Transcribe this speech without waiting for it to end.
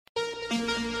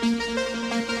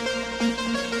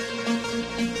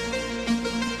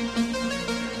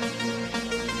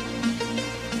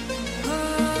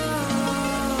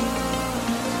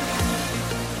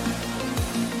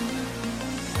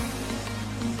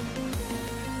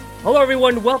Hello,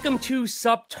 everyone. Welcome to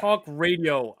Sup Talk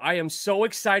Radio. I am so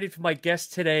excited for my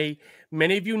guest today.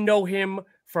 Many of you know him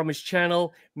from his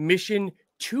channel, Mission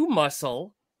to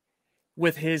Muscle,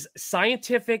 with his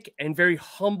scientific and very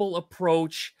humble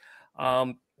approach.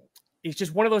 He's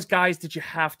just one of those guys that you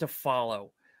have to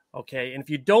follow. Okay. And if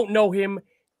you don't know him,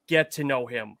 get to know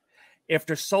him.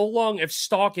 After so long of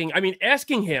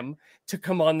asking him to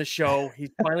come on the show,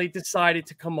 he's finally decided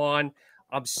to come on.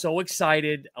 I'm so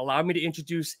excited. Allow me to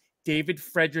introduce David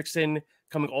Fredrickson,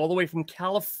 coming all the way from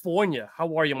California.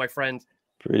 How are you, my friend?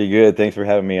 Pretty good. Thanks for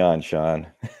having me on, Sean.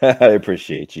 I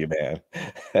appreciate you, man.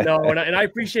 No, and I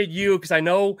appreciate you because I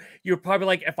know you're probably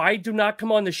like, if I do not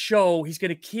come on the show, he's going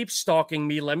to keep stalking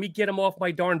me. Let me get him off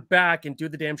my darn back and do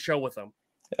the damn show with him.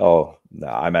 Oh, no,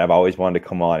 I mean, I've always wanted to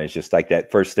come on. It's just like that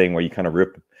first thing where you kind of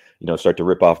start to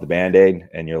rip off the Band-Aid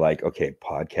and you're like, okay,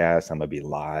 podcast, I'm going to be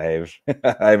live.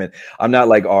 I mean, I'm not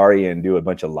like Ari and do a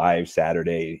bunch of live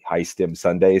Saturday, high stim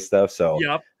Sunday stuff. So,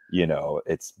 Yep.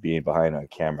 It's being behind a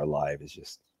camera live is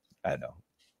just, I don't know.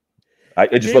 I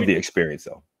just love the experience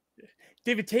though.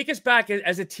 David, take us back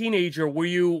as a teenager. Were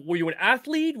you an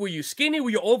athlete? Were you skinny? Were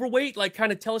you overweight? Like,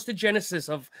 kind of tell us the genesis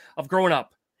of growing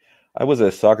up. I was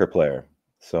a soccer player.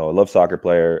 So I love soccer.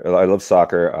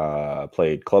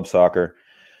 Played club soccer.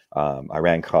 I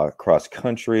ran cross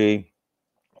country.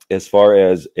 As far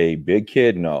as a big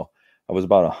kid, no. I was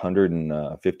about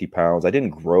 150 pounds. I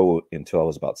didn't grow until I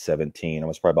was about 17. I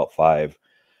was probably about 5'6",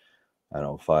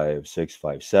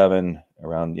 5'7",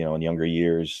 around, in younger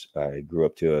years. I grew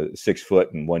up to 6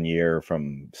 foot in 1 year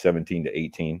from 17 to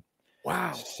 18.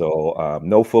 Wow. So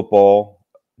no football,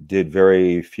 did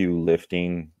very few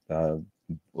lifting,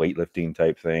 weightlifting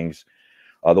type things.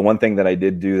 The one thing that I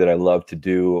did do that I love to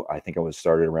do, I think I was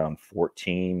started around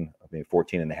 14, I mean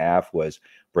 14 and a half, was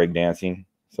breakdancing.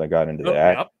 So I got into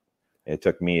that. Yep. It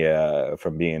took me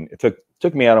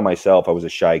took me out of myself. I was a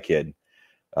shy kid.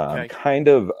 Okay. Kind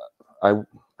of, I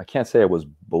can't say I was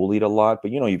bullied a lot,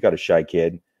 but you've got a shy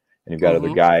kid and you've got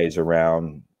other guys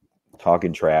around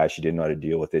talking trash. You didn't know how to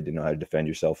deal with it, didn't know how to defend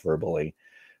yourself verbally.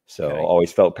 So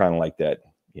always felt kind of like that,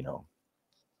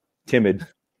 timid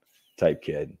type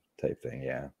kid type thing.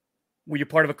 Yeah. Were you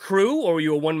part of a crew or were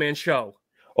you a one-man show?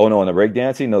 Oh, no, on the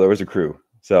breakdancing, no, there was a crew.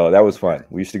 So that was fun.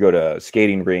 We used to go to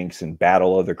skating rinks and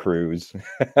battle other crews. So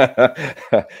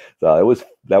that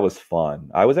was fun.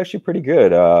 I was actually pretty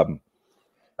good. I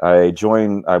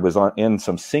was in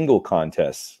some single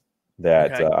contests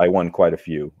that I won quite a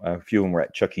few. A few of them were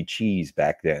at Chuck E. Cheese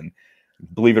back then.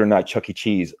 Believe it or not, Chuck E.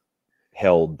 Cheese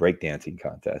held breakdancing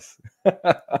contests.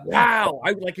 Wow.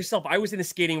 Like yourself, I was in the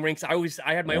skating rinks. I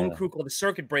had my own crew called the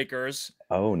Circuit Breakers.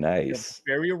 Oh, nice.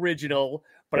 Very original.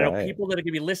 But I know people that are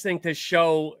going to be listening to this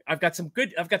show, I've got some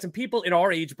people in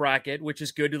our age bracket, which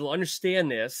is good. They'll understand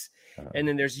this. And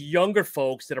then there's younger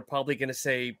folks that are probably going to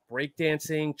say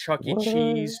breakdancing, Chuck E.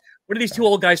 Cheese. What are these two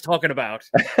old guys talking about?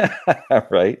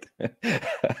 Right.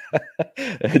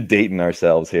 Dating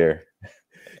ourselves here.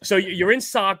 So you're in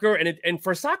soccer, and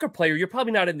for a soccer player, you're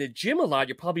probably not in the gym a lot.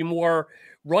 You're probably more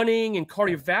running and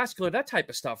cardiovascular, that type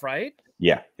of stuff, right?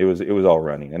 Yeah, it was all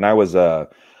running. And I was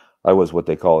what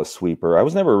they call a sweeper. I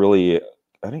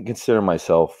didn't consider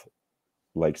myself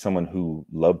like someone who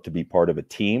loved to be part of a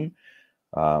team.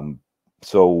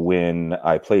 So when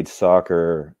I played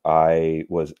soccer, I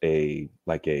was a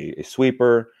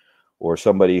sweeper or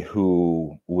somebody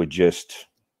who would just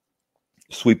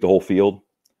sweep the whole field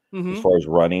as far as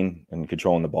running and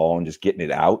controlling the ball and just getting it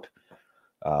out.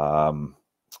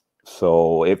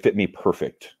 So it fit me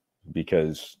perfect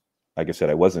because, like I said,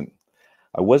 I wasn't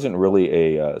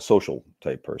really a social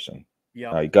type person.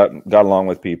 Yeah, I got along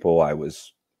with people. I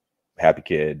was a happy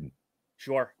kid,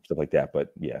 sure, stuff like that.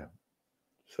 But yeah,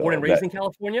 so born and raised in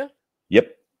California.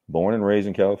 Yep, born and raised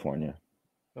in California.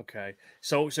 Okay,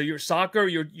 so you're soccer.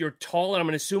 You're tall, and I'm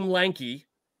going to assume lanky.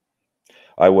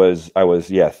 I was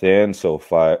thin, so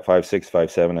 5'6",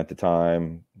 5'7" at the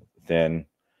time, thin,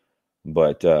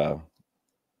 but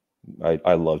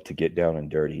I loved to get down and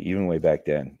dirty, even way back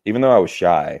then. Even though I was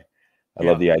shy, I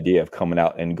love the idea of coming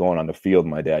out and going on the field.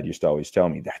 My dad used to always tell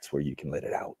me that's where you can let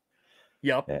it out.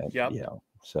 Yep. And,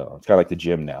 so it's kind of like the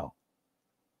gym now.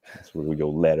 That's where we go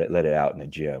let it out in the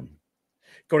gym.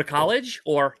 Go to college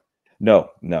or? No.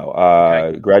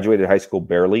 Graduated high school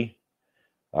barely.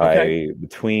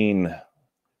 Between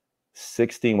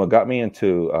 16, what got me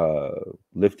into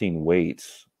lifting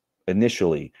weights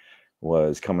initially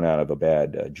was coming out of a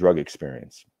bad drug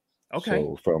experience. Okay.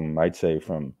 So I'd say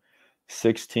from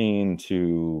 16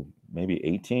 to maybe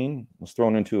 18, I was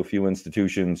thrown into a few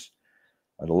institutions.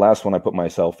 The last one I put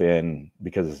myself in,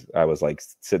 because I was like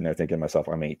sitting there thinking to myself,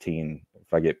 I'm 18.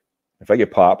 If I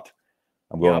get popped,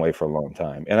 I'm going Yep. away for a long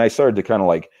time. And I started to kind of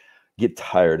like get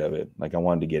tired of it. Like I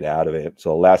wanted to get out of it. So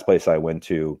the last place I went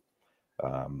to,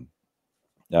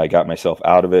 I got myself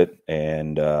out of it.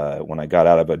 And when I got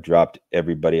out of it, dropped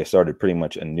everybody. I started pretty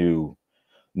much a new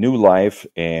life.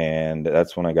 And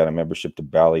that's when I got a membership to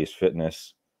Bally's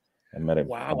Fitness. I met a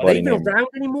Wow. Are they buddy even named. around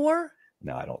anymore?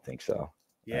 No, I don't think so.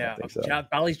 I Yeah. don't think so.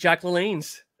 Bally's Jack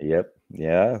LaLanne's. Yep.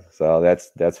 Yeah. So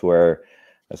that's where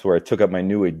I took up my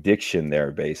new addiction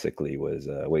there, basically, was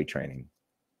weight training.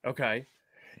 Okay.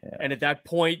 Yeah. And at that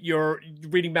point, you're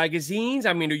reading magazines.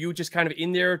 I mean, are you just kind of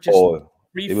in there just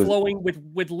free it was flowing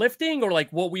with lifting, or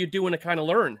like what were you doing to kind of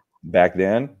learn? back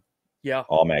then, Yeah.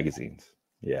 all magazines.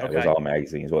 Yeah, it was Okay. all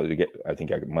magazines. Well, I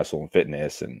think Muscle and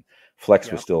Fitness and Flex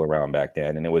Yeah. was still around back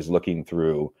then, and it was looking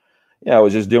through. Yeah, I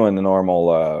was just doing the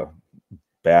normal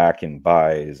back and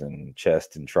buys and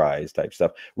chest and tries type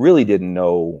stuff. Really didn't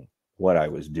know what I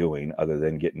was doing other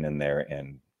than getting in there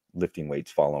and lifting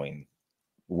weights, following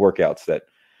workouts that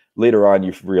later on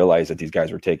you realize that these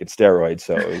guys were taking steroids.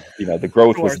 So, the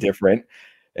growth was different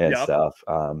and Yep. stuff.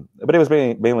 But it was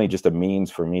mainly just a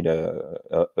means for me to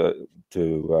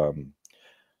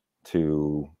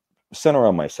center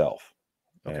on myself.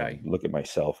 Okay. And look at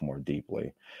myself more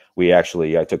deeply. I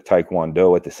took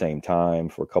Taekwondo at the same time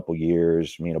for a couple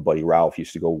years. Me and a buddy Ralph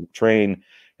used to go train,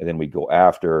 and then we'd go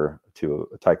after to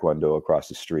a Taekwondo across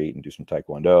the street and do some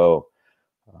Taekwondo.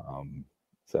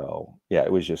 So yeah,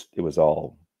 it was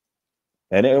all,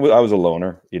 and I was a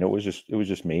loner. It was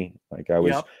just me. Like I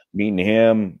was meeting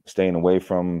him, staying away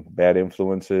from bad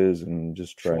influences, and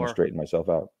just trying to straighten myself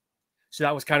out. So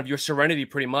that was kind of your serenity,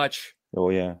 pretty much.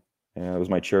 Oh yeah, it was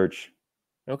my church.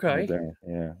 Okay. Right,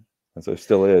 yeah, and so it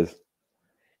still is.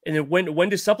 And then when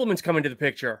do supplements come into the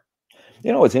picture?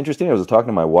 It's interesting. I was talking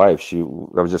to my wife.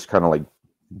 I was just kind of like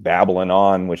babbling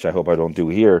on, which I hope I don't do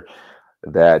here,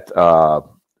 that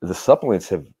the supplements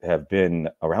have been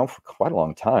around for quite a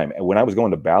long time. And when I was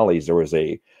going to Bally's, there was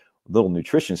a little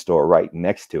nutrition store right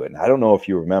next to it. And I don't know if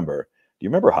you remember. Do you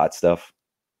remember Hot Stuff?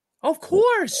 Of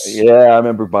course. Yeah, I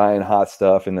remember buying Hot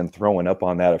Stuff and then throwing up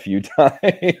on that a few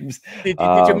times. Did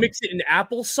you mix it in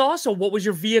applesauce, or what was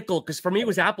your vehicle? Because for me, it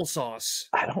was applesauce.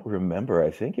 I don't remember. I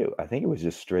think it was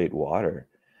just straight water.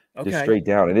 Okay. Just straight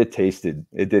down, and it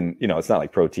didn't, it's not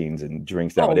like proteins and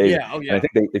drinks nowadays. Oh yeah. And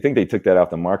I think they took that off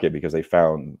the market because they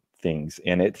found things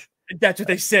in it. That's what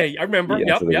they say. I remember.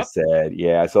 Yeah, so they said,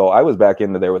 yeah. So I was back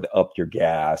into there with the Up Your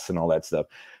Gas and all that stuff,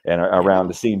 and around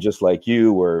the scene, just like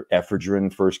you, where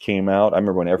ephedrine first came out. I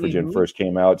remember when ephedrine first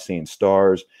came out, seeing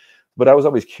stars. But I was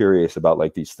always curious about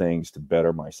like these things to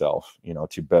better myself,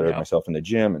 to better myself in the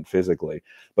gym and physically.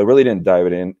 But really didn't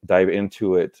dive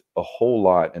into it a whole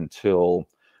lot until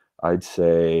I'd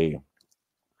say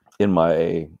in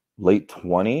my late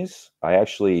 20s. I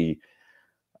actually,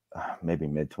 maybe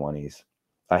mid 20s.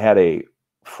 I had a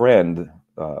friend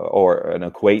or an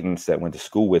acquaintance that went to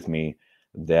school with me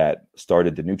that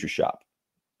started the NutriShops.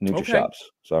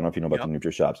 So I don't know if you know about the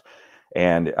NutriShops.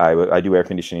 And I do air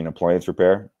conditioning appliance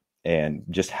repair, and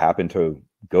just happened to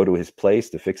go to his place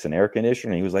to fix an air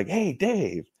conditioner. And he was like, "Hey,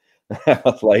 Dave." I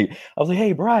was like,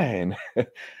 "Hey, Brian."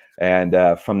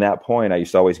 And from that point, I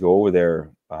used to always go over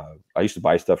there. I used to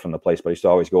buy stuff from the place, but I used to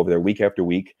always go over there week after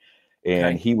week.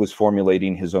 And he was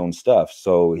formulating his own stuff.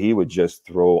 So he would just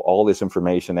throw all this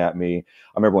information at me.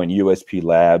 I remember when USP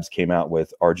Labs came out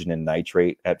with arginine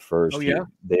nitrate at first. Oh, yeah?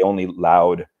 They only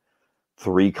allowed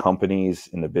 3 companies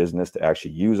in the business to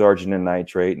actually use arginine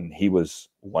nitrate. And he was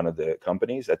one of the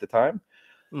companies at the time.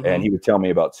 Mm-hmm. And he would tell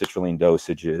me about citrulline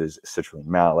dosages, citrulline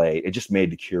malate. It just made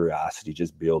the curiosity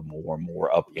just build more and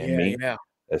more up in me. Yeah.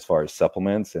 As far as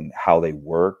supplements and how they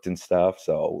worked and stuff.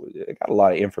 So I got a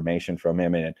lot of information from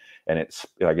him, and it's,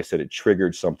 like I said, it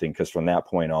triggered something, because from that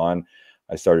point on,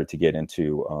 I started to get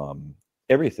into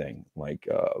everything, like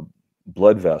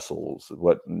blood vessels,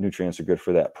 what nutrients are good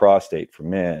for that, prostate for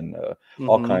men,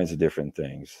 all kinds of different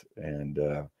things.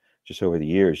 And just over the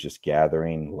years, just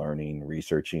gathering, learning,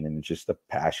 researching, and just a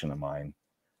passion of mine,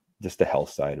 just the health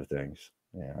side of things.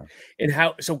 Yeah.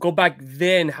 And so go back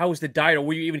then, how was the diet? Or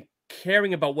were you even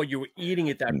caring about what you were eating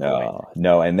at that point?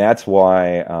 No. And that's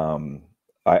why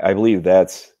I believe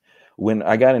that's when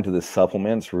I got into the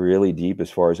supplements really deep,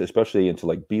 as far as, especially into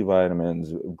like B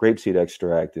vitamins, grapeseed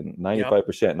extract, and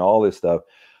 95% and all this stuff.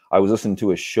 I was listening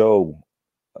to a show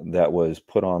that was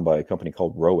put on by a company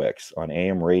called Roex on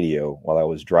AM radio while I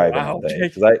was driving all day.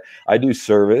 Because I do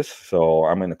service, so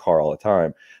I'm in the car all the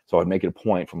time. So I'd make it a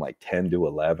point from like 10 to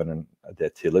 11 and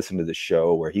to listen to the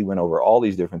show where he went over all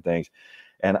these different things.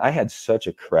 And I had such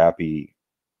a crappy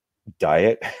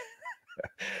diet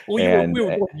Well, And we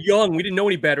were both young. We didn't know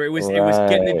any better. It was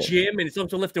getting the right, gym and it's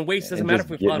also lifting weights. Doesn't and matter if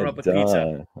just we getting followed up it with pizza.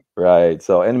 done. Right.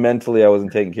 So, and mentally, I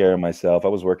wasn't taking care of myself. I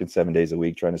was working 7 days a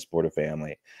week trying to support a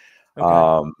family.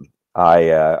 Okay.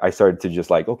 I started to just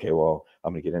like, okay, well,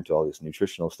 I'm gonna get into all this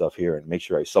nutritional stuff here and make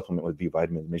sure I supplement with B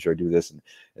vitamins, make sure I do this and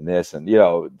this, and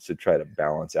to try to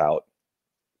balance out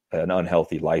an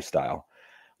unhealthy lifestyle.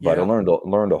 But I Yeah.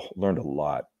 learned a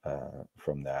lot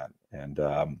from that. And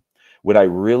when I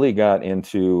really got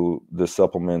into the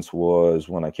supplements was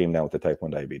when I came down with the type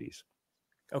 1 diabetes.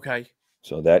 Okay.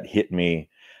 So that hit me.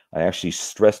 I actually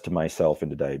stressed myself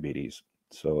into diabetes.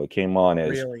 So it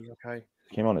Really? Okay.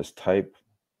 came on as type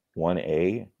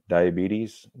 1A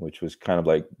diabetes, which was kind of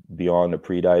like beyond the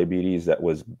pre-diabetes that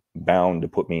was bound to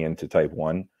put me into type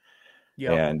 1.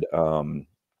 Yep. And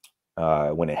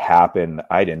when it happened,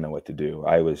 I didn't know what to do.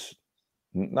 I was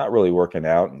not really working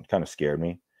out and kind of scared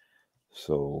me.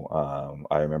 So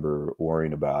I remember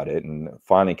worrying about it and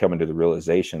finally coming to the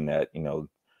realization that,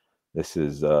 this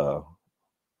is,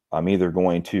 I'm either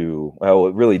going to, well,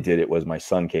 what really did it was my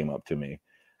son came up to me.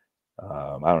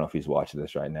 I don't know if he's watching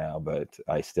this right now, but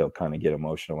I still kind of get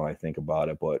emotional when I think about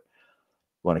it. But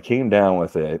when I came down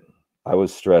with it, I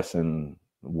was stressing,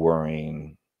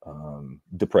 worrying,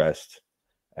 depressed.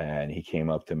 And he came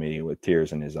up to me with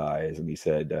tears in his eyes and he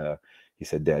said,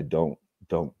 Dad, don't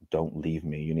leave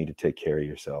me. You need to take care of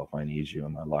yourself. I need you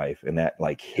in my life. And that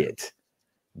like hit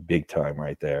big time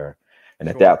right there. And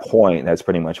at Sure. that point, that's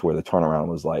pretty much where the turnaround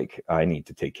was like, I need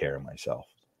to take care of myself.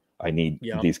 I need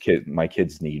Yep. my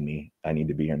kids need me. I need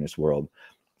to be here in this world.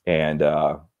 And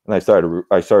I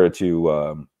started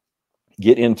to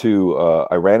get into,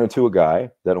 I ran into a guy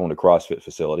that owned a CrossFit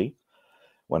facility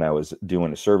when I was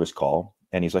doing a service call.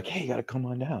 And he's like, hey, you got to come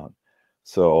on down.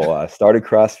 So I started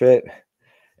CrossFit.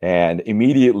 And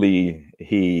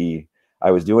immediately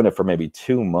I was doing it for maybe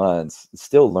 2 months,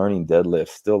 still learning deadlifts,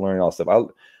 still learning all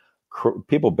stuff.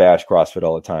 People bash CrossFit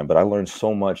all the time, but I learned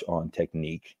so much on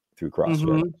technique through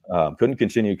CrossFit. Mm-hmm. Couldn't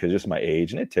continue because just my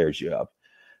age and it tears you up.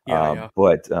 Yeah.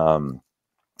 But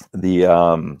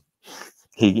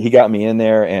he got me in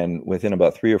there, and within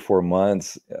about 3 or 4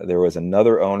 months, there was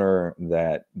another owner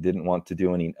that didn't want to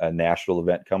do a national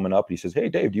event coming up. He says, hey,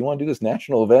 Dave, do you want to do this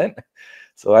national event?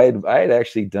 So I had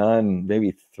actually done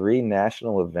maybe 3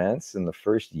 national events in the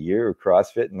first year of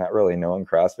CrossFit, not really knowing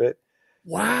CrossFit.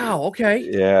 Wow. Okay.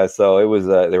 Yeah, so it was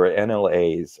they were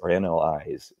NLAs or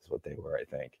NLIs is what they were, I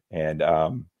think. And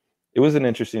it was an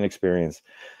interesting experience.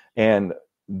 And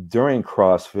during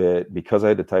CrossFit, because I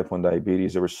had the type 1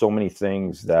 diabetes, there were so many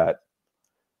things that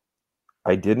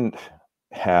I didn't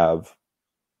have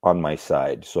on my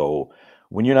side. So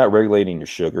when you're not regulating your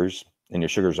sugars and your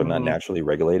sugars are not Mm-hmm. naturally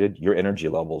regulated, your energy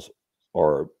levels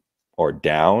are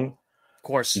down, Of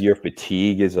course. your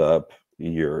fatigue is up,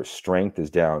 your strength is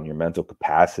down, your mental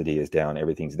capacity is down,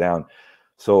 everything's down.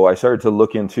 So I started to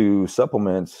look into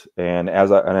supplements, and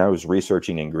I was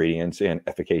researching ingredients and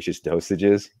efficacious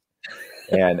dosages.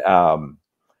 And I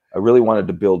really wanted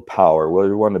to build power,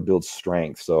 really wanted to build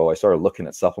strength. So I started looking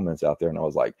at supplements out there, and I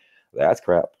was like, that's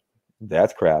crap.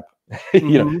 That's crap.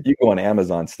 Mm-hmm. You go on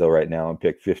Amazon still right now and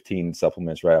pick 15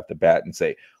 supplements right off the bat and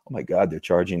say, oh my God, they're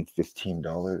charging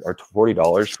 $15 or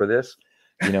 $40 for this.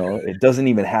 It doesn't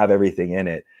even have everything in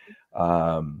it.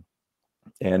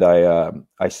 And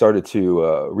I started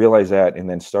to realize that, and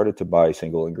then started to buy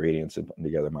single ingredients and put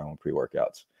together my own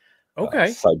pre-workouts.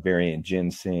 Okay. Siberian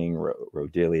ginseng,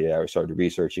 rhodiola. I started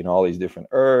researching all these different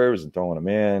herbs and throwing them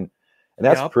in. And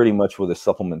that's Yep. pretty much where the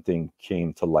supplement thing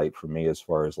came to light for me, as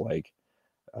far as like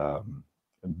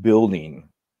building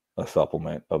a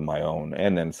supplement of my own,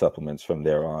 and then supplements from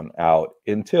there on out,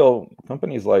 until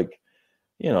companies like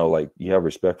you have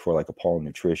respect for, like Apollo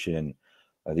Nutrition,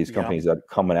 these Yep. companies that are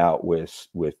coming out with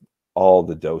all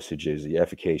the dosages, the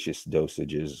efficacious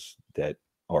dosages that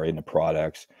are in the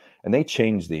products, and they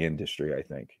changed the industry, I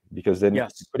think, because then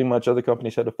Yes. pretty much other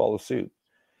companies had to follow suit.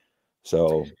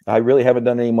 So I really haven't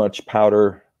done any much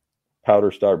powder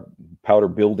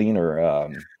building or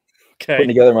putting Okay.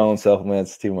 together my own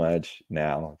supplements too much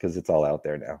now, because it's all out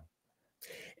there now.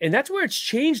 And that's where it's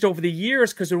changed over the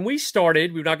years. Because when we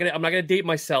started, I'm not gonna date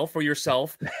myself or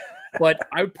yourself, but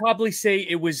I would probably say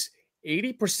it was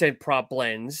 80% prop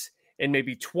blends and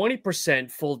maybe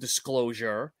 20% full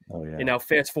disclosure. Oh And yeah. now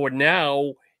fast forward,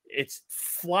 now it's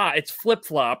flip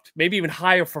flopped, maybe even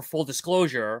higher for full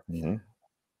disclosure. Mm-hmm.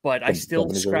 But I still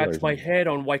Companies are scratch my realizing. head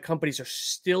on why companies are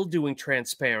still doing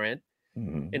transparent.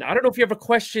 Mm-hmm. And I don't know if you have a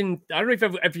question. I don't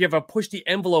know if you ever push the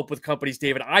envelope with companies,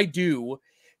 David. I do,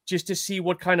 just to see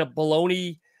what kind of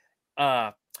baloney,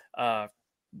 uh,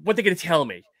 what they're going to tell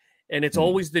me. And it's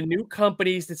always the new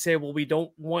companies that say, well, we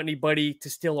don't want anybody to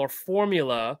steal our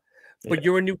formula, but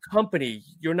you're a new company.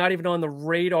 You're not even on the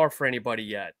radar for anybody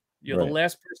yet. You're the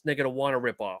last person they're going to want to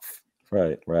rip off.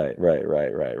 Right.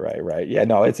 Yeah,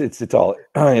 no, it's all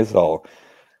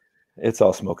it's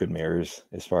all smoke and mirrors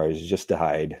as far as just to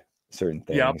hide certain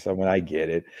things. I mean, I get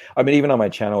it. I mean, even on my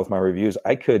channel with my reviews,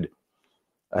 I could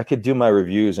do my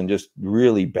reviews and just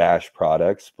really bash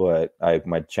products, but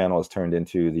my channel has turned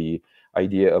into the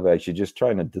idea of actually just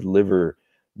trying to deliver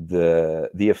the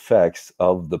effects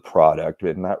of the product,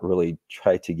 but not really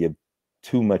try to give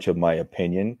too much of my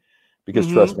opinion. Because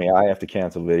trust me, I have to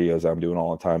cancel videos I'm doing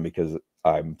all the time because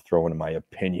I'm throwing my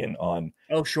opinion on.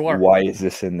 Oh, sure. Why is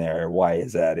this in there? Why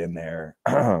is that in there?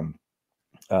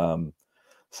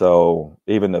 So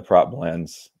even the prop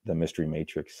blends, the Mystery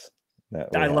Matrix.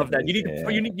 I love that.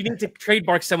 You need to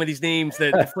trademark some of these names,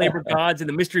 the Flavor Gods and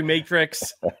the Mystery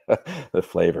Matrix. The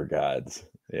Flavor Gods.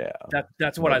 Yeah.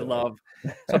 That's what I love.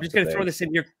 So I'm just going to throw this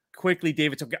in here quickly,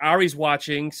 David. So Ari's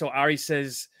watching. So Ari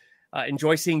says,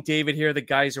 enjoy seeing David here. The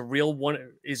guy is a real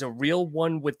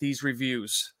one with these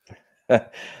reviews.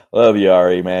 Love you,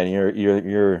 Ari, man.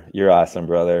 You're awesome,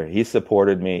 brother. He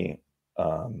supported me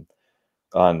on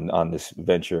this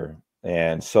venture,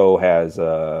 and so has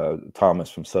Thomas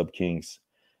from Sub Kings.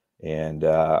 And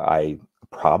they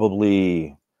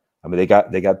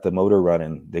got the motor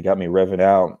running. They got me revving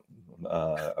out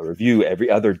a review every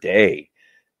other day.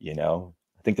 You know,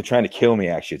 I think they're trying to kill me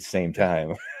actually at the same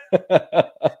time.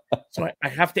 So I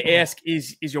have to ask: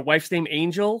 is your wife's name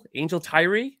Angel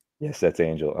Tyree? Yes, that's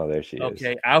Angel. Oh, there she is.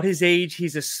 Okay, out his age,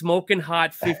 he's a smoking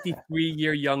hot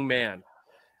 53-year young man.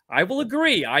 I will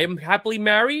agree. I am happily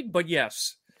married, but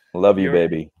yes. Love you,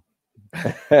 baby.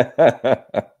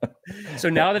 So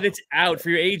now that it's out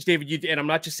for your age, David, and I'm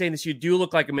not just saying this, you do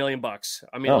look like $1 million.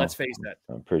 I mean, let's face it.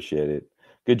 I appreciate it.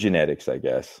 Good genetics, I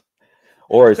guess.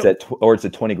 Or it's the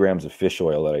 20 grams of fish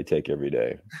oil that I take every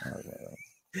day.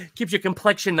 Keeps your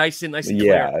complexion nice and clear.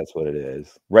 Yeah, that's what it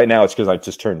is. Right now, it's because I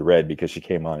just turned red because she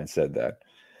came on and said that.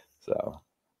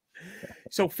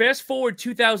 So fast forward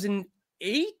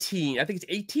 2018. I think it's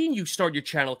 18. You start your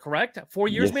channel, correct? 4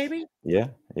 years, maybe. Yeah.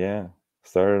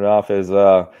 Started off as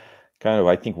kind of,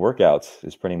 I think, workouts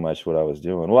is pretty much what I was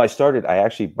doing. Well, my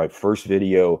first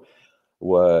video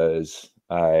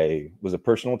I was a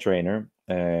personal trainer,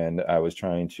 and I was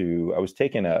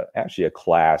taking a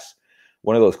class.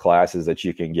 One of those classes that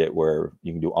you can get where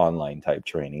you can do online type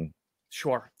training.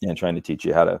 Sure. And trying to teach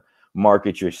you how to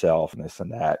market yourself and this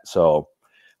and that. So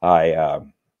I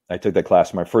took that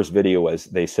class. My first video was,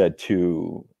 they said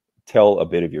to tell a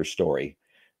bit of your story.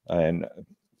 And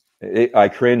I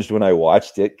cringed when I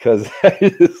watched it because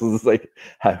I was like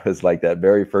that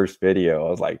very first video.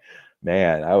 I was like,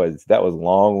 man, that was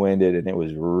long-winded, and it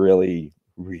was really,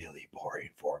 really boring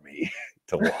for me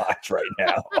to watch right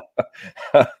now.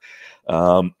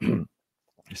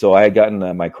 So I had gotten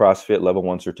my CrossFit level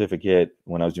 1 certificate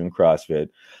when I was doing CrossFit.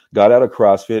 Got out of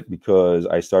CrossFit because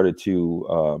I started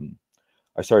thinking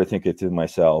to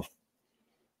myself,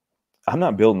 I'm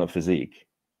not building a physique.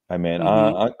 I mean,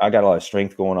 I got a lot of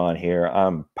strength going on here.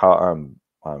 I'm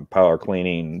power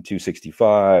cleaning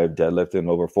 265, deadlifting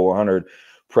over 400,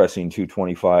 pressing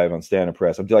 225 on stand-up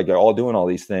press. I'm like all doing all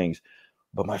these things,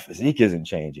 but my physique isn't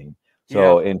changing.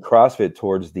 So in CrossFit,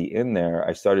 towards the end there,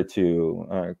 I started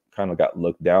to kind of got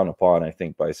looked down upon, I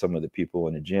think, by some of the people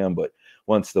in the gym. But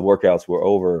once the workouts were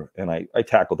over and I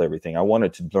tackled everything, I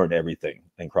wanted to learn everything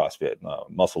in CrossFit,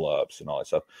 muscle ups and all that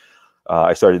stuff.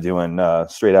 I started doing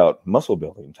straight out muscle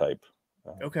building type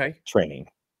training.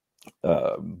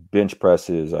 Bench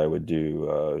presses, I would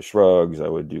do shrugs, I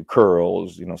would do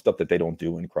curls, stuff that they don't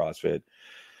do in CrossFit.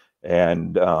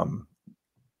 And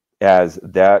as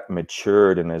that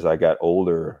matured and as I got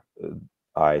older,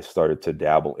 I started to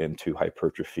dabble into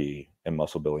hypertrophy and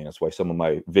muscle building. That's why some of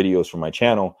my videos from my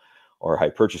channel are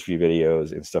hypertrophy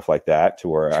videos and stuff like that, to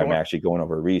where I'm actually going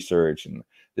over research and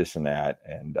this and that,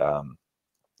 and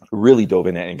really dove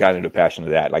in it and got into passion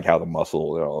of that, like how the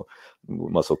muscle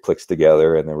clicks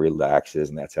together and then relaxes,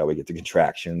 and that's how we get the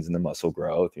contractions and the muscle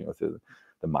growth, through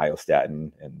the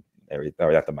myostatin and everything,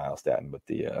 or not the myostatin, but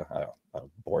the I'll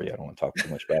bore you. I don't want to talk too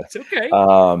much about it. It's okay.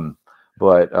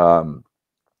 But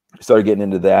started getting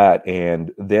into that,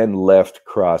 and then left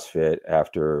CrossFit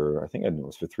after, I think it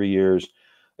was for 3 years,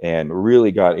 and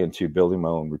really got into building my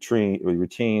own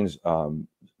routines.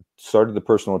 Started the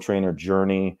personal trainer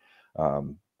journey.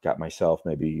 Got myself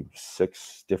maybe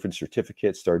 6 different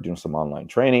certificates. Started doing some online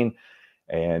training,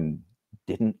 and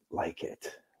didn't like it.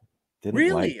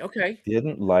 Really? Okay.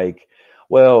 Didn't like.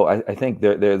 Well, I think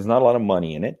there's not a lot of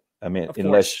money in it. I mean, Of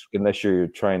course. unless you're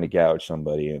trying to gouge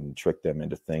somebody and trick them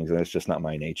into things, and it's just not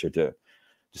my nature to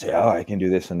say, oh, I can do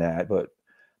this and that. But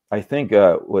I think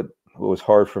what was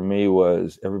hard for me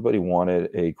was everybody wanted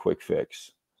a quick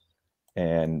fix,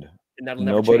 and And that'll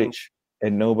never nobody change.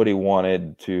 nobody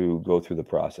wanted to go through the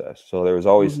process. So there was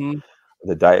always Mhm.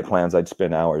 the diet plans I'd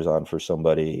spend hours on for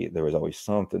somebody. There was always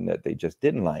something that they just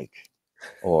didn't like,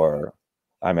 or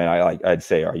I mean, I'd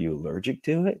say, are you allergic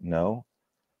to it? No.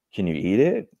 Can you eat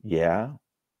it? Yeah,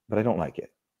 but I don't like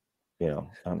it.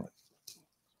 I'm like,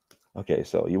 okay,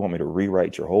 so you want me to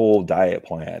rewrite your whole diet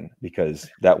plan because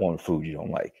that one food you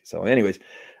don't like. So, anyways,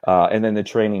 and then the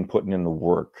training, putting in the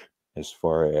work as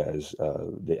far as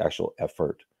the actual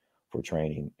effort for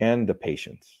training and the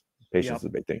patience. Patience Yep. is a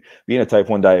big thing. Being a type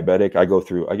 1 diabetic,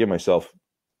 I give myself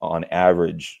on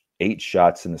average 8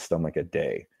 shots in the stomach a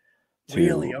day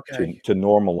Really? Okay. to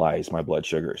normalize my blood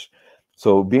sugars.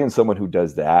 So being someone who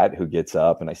does that, who gets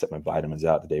up and I set my vitamins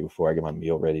out the day before, I get my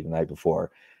meal ready the night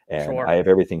before, and Sure. I have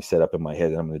everything set up in my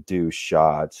head that I'm going to do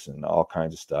shots and all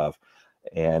kinds of stuff.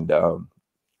 And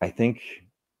I think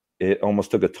it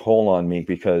almost took a toll on me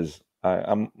because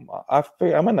I'm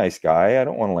a nice guy. I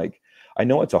don't want to I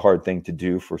know it's a hard thing to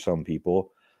do for some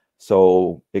people.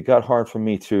 So it got hard for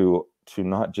me to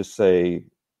not just say,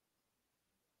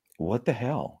 what the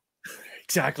hell?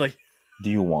 Exactly. Do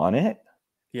you want it?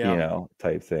 Yeah.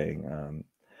 Type thing.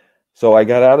 So I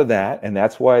got out of that, and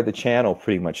that's why the channel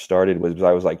pretty much started was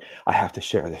I was like, I have to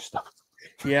share this stuff.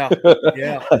 Yeah.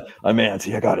 Yeah. I'm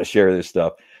antsy. I got to share this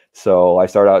stuff. So I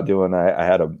started out doing. I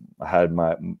had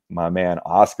my man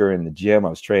Oscar in the gym. I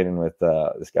was training with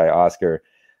this guy Oscar,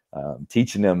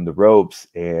 teaching him the ropes,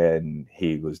 and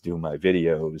he was doing my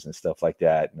videos and stuff like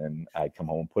that. And then I'd come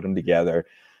home, put them together,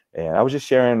 and I was just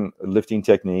sharing lifting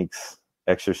techniques,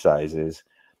 exercises,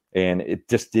 and it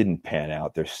just didn't pan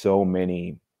out. There's so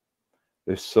many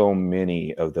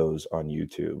of those on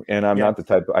YouTube, and I'm Yeah. not the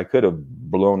type. I could have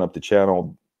blown up the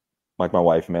channel, like my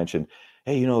wife mentioned.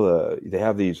 Hey, they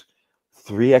have these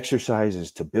 3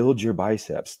 exercises to build your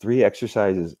biceps. 3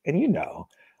 exercises, and Yeah. Well,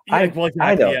 I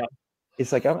exactly. know Yeah.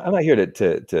 it's like I'm not here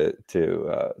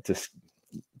to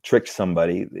trick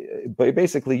somebody, but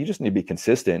basically you just need to be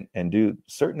consistent and do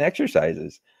certain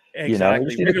exercises. You Exactly.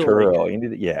 just need a Regularly. curl. You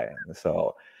need to, yeah.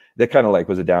 So that kind of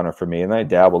was a downer for me. And I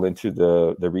dabbled into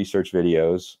the research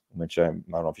videos, which I don't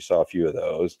know if you saw a few of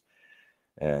those,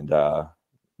 and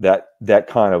that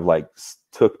kind of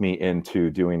took me into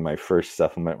doing my first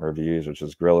supplement reviews, which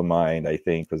was Gorilla Mind. I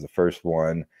think was the first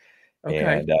one, Okay.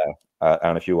 and I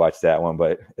don't know if you watched that one,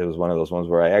 but it was one of those ones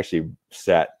where I actually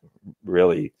sat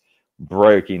really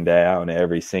breaking down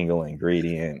every single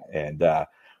ingredient, and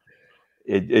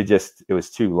it was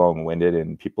too long winded,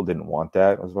 and people didn't want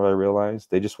that. Was what I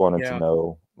realized. They just wanted to Yeah.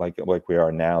 know, like we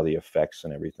are now, the effects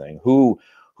and everything. Who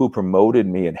promoted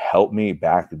me and helped me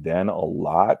back then a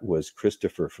lot was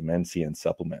Christopher from NCN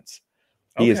Supplements.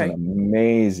 He is an Okay.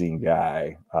 amazing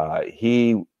guy.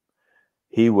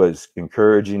 He was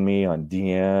encouraging me on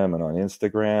DM and on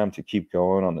Instagram to keep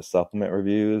going on the supplement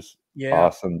reviews. Yeah.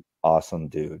 Awesome, awesome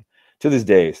dude. To this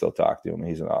day, I still talk to him.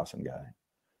 He's an awesome guy.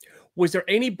 Was there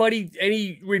any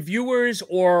reviewers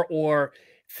or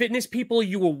fitness people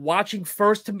you were watching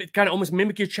first to kind of almost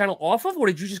mimic your channel off of, or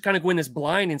did you just kind of go in this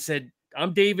blind and said,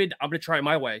 "I'm David. I'm going to try it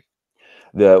my way"?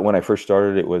 When I first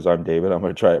started, it was I'm David. I'm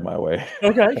going to try it my way.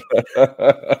 Okay.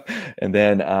 and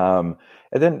then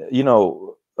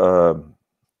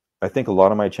I think a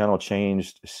lot of my channel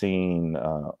changed seeing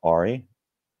Ari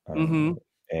Mm-hmm.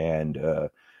 and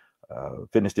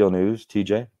Fitness Deal News,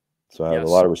 TJ. So I have a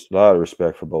Yes. lot of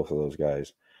respect for both of those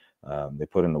guys. They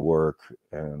put in the work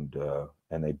and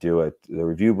they do it. The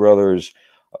Review Brothers,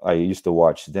 I used to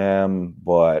watch them,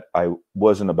 but I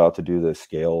wasn't about to do the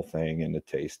scale thing and the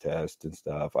taste test and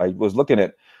stuff. I was looking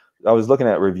at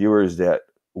reviewers that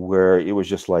where it was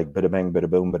just like bada bang,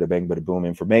 bada boom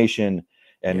information,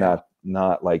 and Yeah.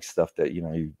 not like stuff that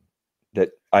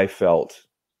that I felt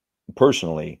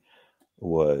personally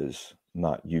was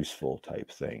not useful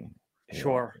type thing. You know,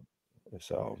 Sure.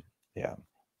 so yeah,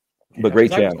 but Yeah. great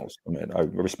Because channels. I mean, I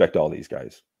respect all these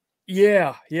guys.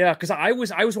 yeah. Because I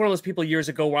was one of those people years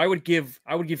ago where I would give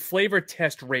flavor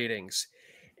test ratings,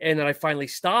 and then I finally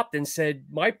stopped and said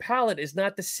my palate is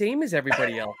not the same as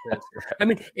everybody else's. I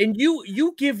mean, and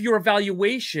you give your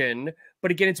evaluation,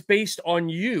 but again, it's based on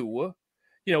you.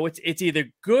 It's either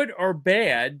good or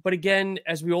bad. But again,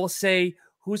 as we all say,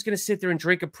 who's going to sit there and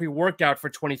drink a pre-workout for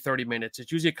 20, 30 minutes?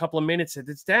 It's usually a couple of minutes and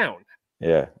it's down.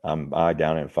 Yeah, I'm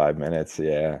down in 5 minutes.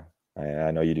 Yeah,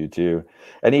 I know you do too,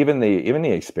 and even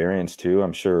the experience too.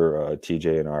 I'm sure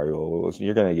TJ and Ari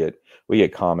you're gonna we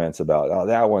get comments about, oh,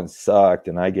 that one sucked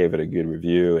and I gave it a good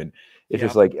review, and it's Yeah,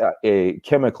 just like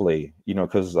chemically,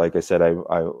 because like I said,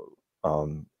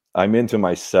 I'm into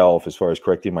myself as far as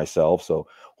correcting myself. So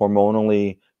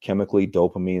hormonally, chemically,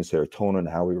 dopamine, serotonin,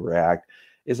 how we react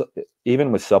is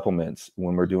even with supplements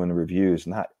when we're doing the reviews,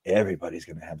 not everybody's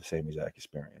going to have the same exact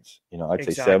experience. I'd say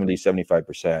exactly.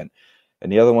 70-75%.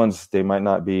 And the other ones, they might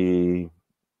not be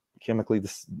chemically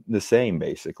the same,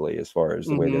 basically, as far as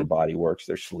the way their Hmm. body works,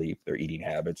 their sleep, their eating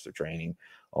habits, their training,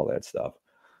 all that stuff.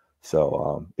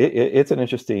 So it's an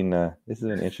interesting this is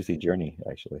an interesting journey,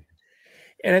 actually.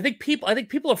 And I think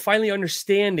people are finally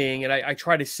understanding, and I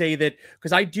try to say that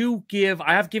because I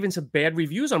have given some bad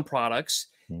reviews on products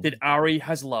that Mhm. Ari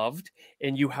has loved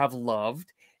and you have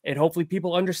loved, and hopefully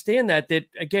people understand that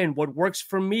again, what works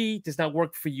for me does not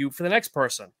work for you for the next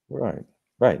person. Right.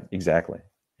 Right. Exactly.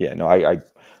 Yeah. No,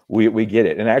 we get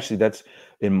it. And actually, that's,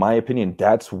 in my opinion,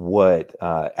 that's what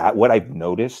I've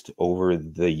noticed over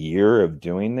the year of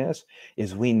doing this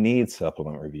is we need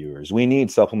supplement reviewers. We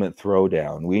need supplement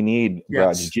throwdown. We need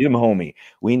Yes. Jim Homey.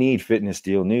 We need Fitness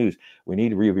Deal News. We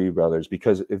need Review Brothers,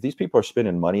 because if these people are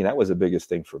spending money, that was the biggest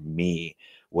thing for me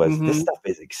was this Hmm. stuff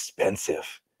is expensive.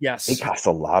 It Yes. costs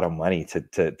a lot of money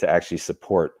to actually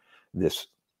support this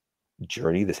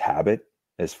journey, this habit,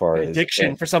 as far as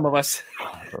Addiction for some of us.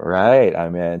 right. I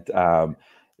meant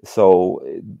so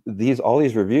these all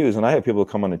these reviews, and I have people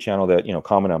come on the channel that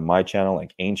comment on my channel,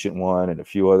 like Ancient One and a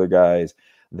few other guys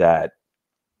that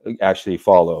actually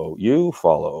follow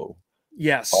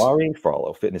Yes. Ari,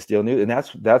 follow Fitness Deal News, and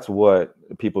that's what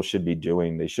people should be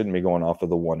doing. They shouldn't be going off of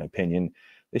the one opinion.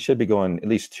 They should be going at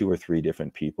least two or three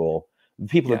different people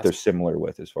that they're Yes. similar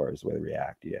with as far as the way they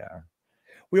react. Yeah.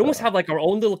 We almost So have like our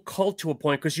own little cult to a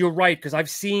point because you're right. Because I've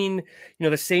seen,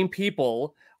 the same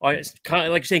people, it's kind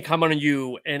of like you're saying, comment on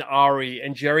you and Ari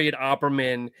and Jerry and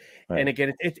Opperman. And right.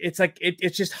 again, it's like,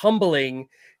 it's just humbling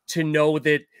to know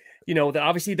that, that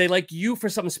obviously they like you for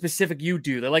something specific you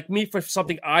do. They like me for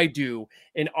something I do.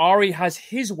 And Ari has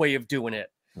his way of doing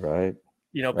it, Right.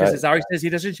 because Right. as Ari says, he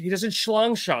doesn't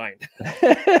schlong shine.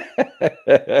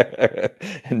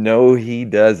 No, he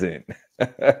doesn't.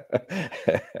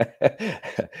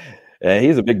 And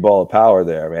he's a big ball of power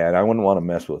there, man. I wouldn't want to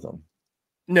mess with him.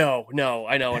 No, no,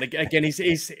 I know. And again,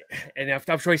 he's and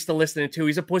I'm sure he's still listening too.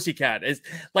 He's a pussycat. Is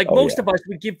like Oh most yeah. of us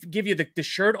would give you the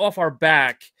shirt off our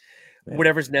back, Yeah.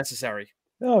 whatever's necessary.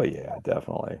 Oh yeah,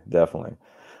 definitely. Definitely.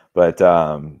 But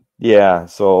yeah,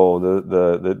 so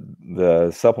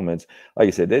the supplements, like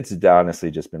I said, it's honestly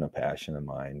just been a passion of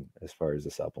mine as far as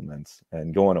the supplements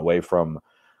and going away from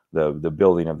the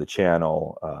building of the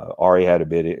channel. Ari had a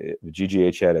bit,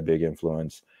 GGH had a big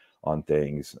influence on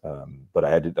things, but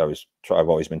I've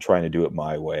always been trying to do it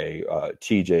my way.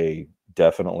 TJ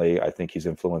definitely, I think he's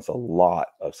influenced a lot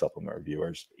of supplement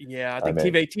reviewers. Yeah, I I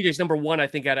think mean, TJ's number one. I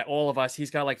think out of all of us,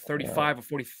 he's got like uh, 35 or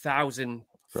 40,000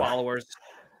 followers.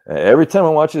 every time I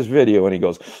watch this video and he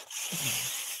goes,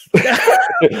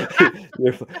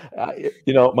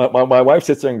 my wife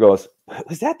sits there and goes,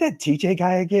 "Is that TJ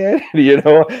guy again?"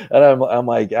 And I'm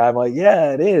like,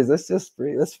 yeah, it is.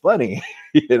 That's funny.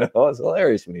 It's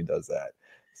hilarious when he does that.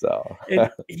 So, And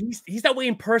he's that way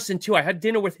in person too. I had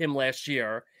dinner with him last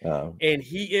year, um, and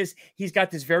he's got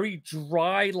this very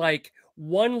dry, like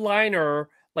one liner,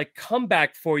 like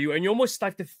comeback for you, and you almost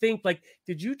start to think like,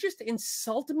 did you just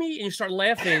insult me? And you start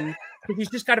laughing. He's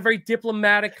just got a very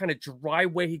diplomatic, kind of dry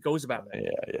way he goes about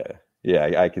it.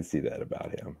 yeah, I can see that about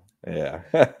him. Yeah.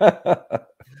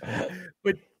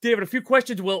 But David, a few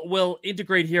questions we'll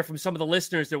integrate here from some of the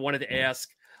listeners that wanted to ask.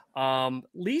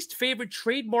 Least favorite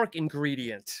trademark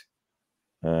ingredient.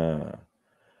 Uh,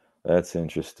 that's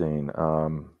interesting.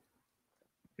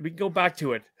 We can go back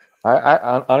to it.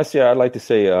 Honestly, I'd like to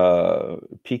say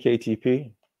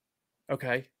PKTP,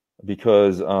 Okay.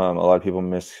 because a lot of people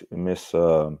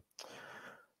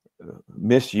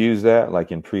misuse that,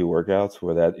 like in pre-workouts,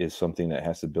 where that is something that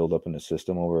has to build up in the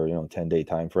system over 10-day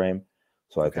time frame.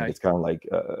 So I think Okay. it's kind of like,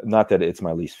 not that it's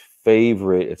my least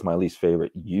favorite, it's my least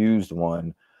favorite used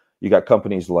one. You got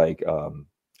companies like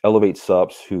Elevate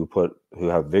Subs who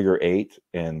have Vigor 8,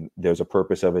 and there's a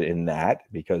purpose of it in that,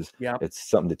 because Yeah. it's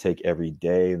something to take every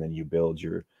day, and then you build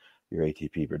your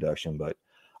ATP production. But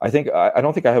I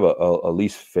don't think I have a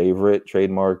least favorite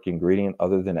trademark ingredient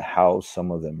other than how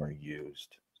some of them are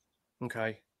used.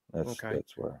 Okay. That's Okay.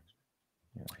 that's where.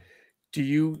 Yeah. Do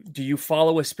you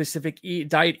follow a specific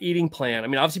diet eating plan? I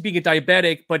mean, obviously being a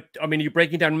diabetic, but I mean, are you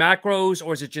breaking down macros,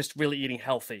 or is it just really eating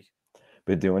healthy?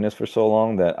 Been doing this for so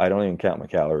long that I don't even count my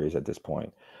calories at this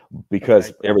point. because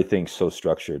Okay. everything's so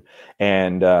structured.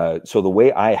 And so the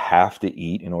way I have to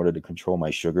eat in order to control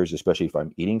my sugars, especially if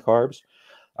I'm eating carbs,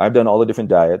 I've done all the different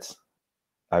diets.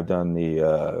 I've done the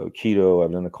keto,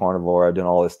 I've done the carnivore, I've done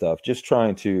all this stuff, just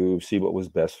trying to see what was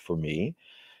best for me.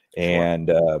 Sure. And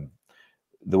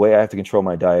the way I have to control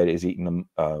my diet is eating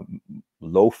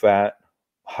low fat,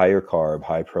 higher carb,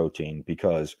 high protein,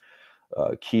 because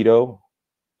keto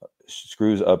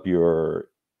screws up your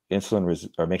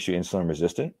or makes you insulin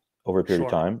resistant over a period of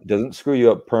Sure. time. It doesn't screw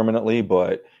you up permanently,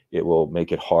 but it will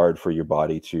make it hard for your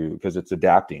body because it's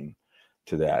adapting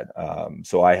to that.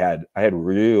 So I had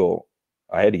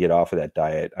to get off of that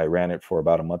diet. I ran it for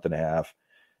about a month and a half,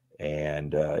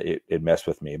 and it messed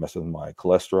with me. It messed with my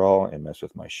cholesterol and messed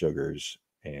with my sugars.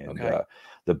 And Okay.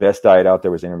 the best diet out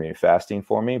there was intermittent fasting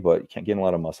for me, but you can't gain a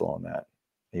lot of muscle on that.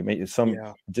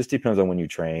 Yeah. Just depends on when you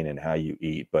train and how you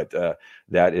eat, but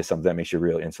that is something that makes you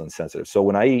real insulin sensitive. So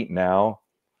when I eat now,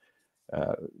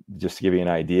 just to give you an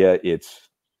idea, it's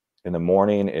in the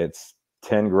morning, it's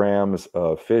 10 grams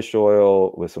of fish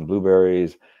oil with some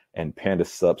blueberries and Panda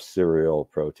Sup cereal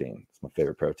protein. It's my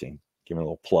favorite protein. Give me a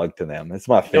little plug to them. It's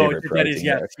my No, favorite that is protein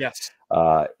yes, there.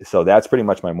 yes. So that's pretty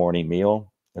much my morning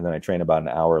meal. And then I train about an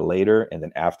hour later. And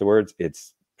then afterwards,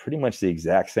 it's pretty much the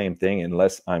exact same thing,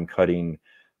 unless I'm cutting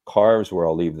carbs, where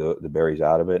I'll leave the berries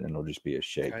out of it and it'll just be a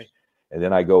shake. Okay. And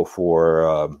then I go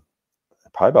for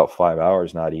probably about 5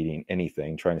 hours not eating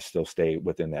anything, trying to still stay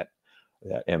within that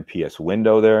MPS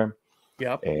window there,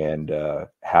 Yep. and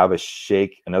have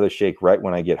another shake right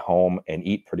when I get home, and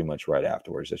eat pretty much right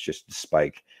afterwards. That's just to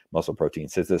spike muscle protein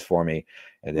synthesis for me.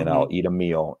 And then I'll eat a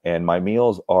meal. And my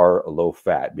meals are low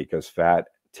fat, because fat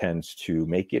tends to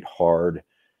make it hard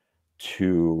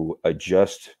to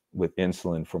adjust with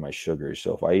insulin for my sugars.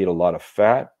 So if I eat a lot of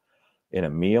fat in a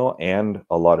meal and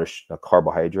a lot of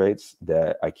carbohydrates,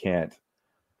 that I can't,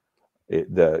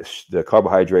 the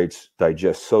carbohydrates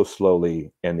digest so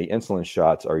slowly, and the insulin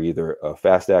shots are either a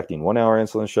fast acting 1 hour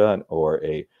insulin shot or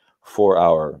a 4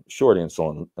 hour short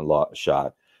insulin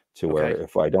shot, to where Okay.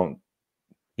 if I don't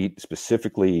eat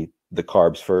specifically the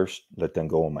carbs first, let them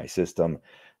go in my system,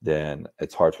 then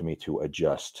it's hard for me to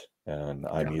adjust, and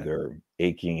I'm Got it. either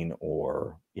aching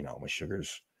or my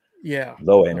sugars Yeah.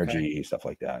 low Okay. energy, stuff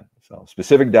like that. So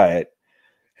specific diet,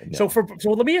 So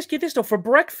no. let me ask you this though. For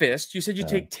breakfast, you said you uh,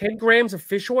 take 10 grams of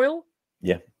fish oil,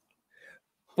 yeah.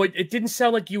 but it didn't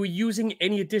sound like you were using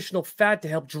any additional fat to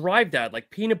help drive that, like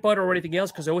peanut butter or anything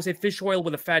else, because I always say fish oil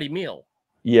with a fatty meal.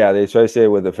 Yeah, they try to say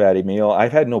with a fatty meal.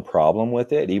 I've had no problem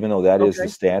with it, even though that is the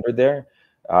Okay. standard there.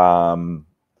 Um,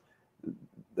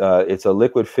 it's a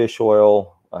liquid fish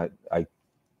oil.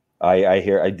 I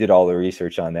hear, I did all the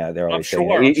research on that. They're I'm always saying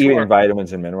sure. I'm even sure.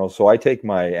 vitamins and minerals. So I take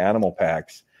my animal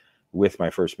packs with my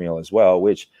first meal as well,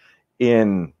 which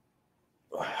in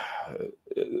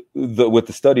with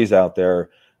the studies out there,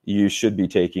 you should be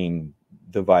taking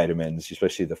the vitamins,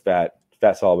 especially the fat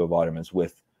soluble vitamins,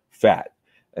 with fat,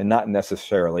 and not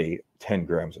necessarily 10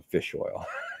 grams of fish oil.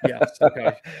 Yes.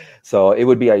 Okay. So it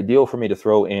would be ideal for me to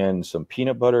throw in some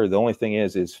peanut butter. The only thing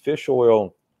is fish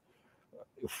oil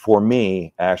for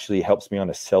me actually helps me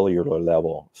on a cellular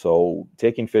level. So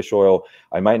taking fish oil,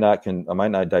 I might not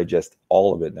digest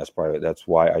all of it. And that's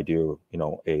why I do,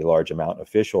 a large amount of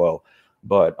fish oil,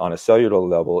 but on a cellular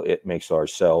level, it makes our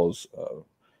cells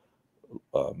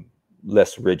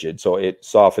less rigid. So it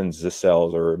softens the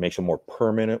cells, or makes them more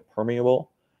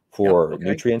permeable Yep. for Okay.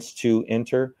 nutrients to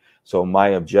enter. So my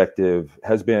objective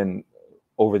has been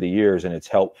over the years, and it's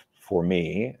helped for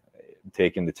me,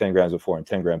 taking the 10 grams before and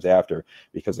 10 grams after,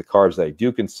 because the carbs that I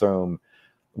do consume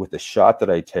with the shot that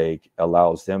I take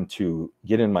allows them to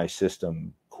get in my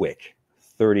system quick,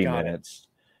 30 Got it. minutes,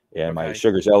 and my Okay.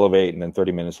 sugars elevate, and then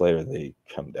 30 minutes later they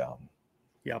come down.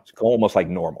 Yep. It's almost like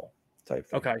normal type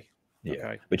thing. Okay. Yeah.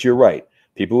 Okay. But you're right.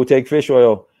 People who take fish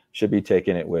oil should be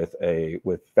taking it with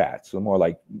fat. So more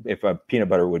like, if a peanut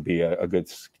butter would be a good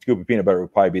scoop of peanut butter,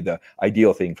 would probably be the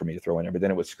ideal thing for me to throw in there. But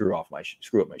then it would screw up my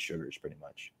sugars pretty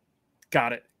much.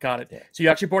 Got it. Got it. Yeah. So you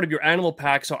actually brought up your animal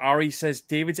pack. So Ari says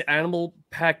David's animal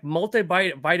pack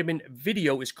multivitamin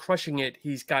video is crushing it.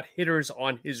 He's got hitters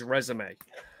on his resume.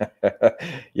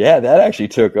 Yeah, that actually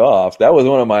took off. That was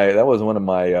one of my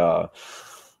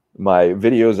my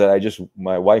videos that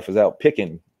my wife was out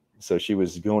picking. So she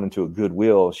was going into a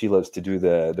Goodwill. She loves to do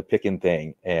the picking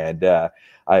thing. And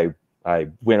I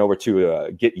went over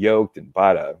to Get Yoked and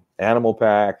bought a animal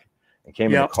pack, and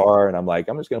came in the car, and I'm like,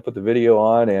 I'm just going to put the video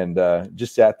on, and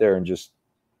just sat there and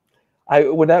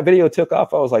when that video took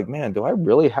off, I was like, man, do I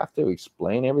really have to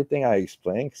explain everything I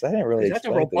explained? Because I didn't really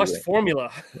explain. That's a robust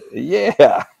formula.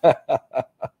 Yeah.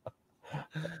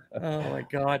 Oh my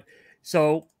God.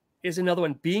 So is another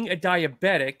one. Being a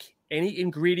diabetic, any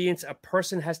ingredients a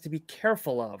person has to be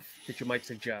careful of that you might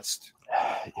suggest?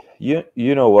 You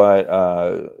know what?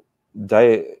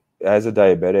 Diet as a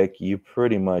diabetic, you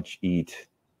pretty much eat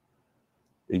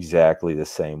exactly the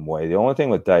same way. The only thing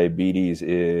with diabetes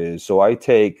is, so I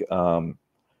take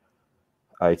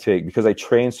because I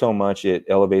train so much, it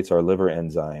elevates our liver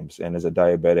enzymes. And as a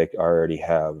diabetic, I already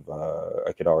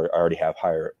have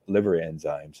higher liver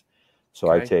enzymes. So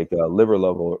I Okay. take Liver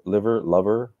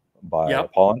Lover by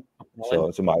Yep. Pollen. So One.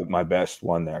 it's my best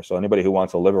one there. So anybody who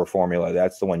wants a liver formula,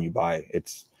 that's the one you buy.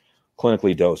 It's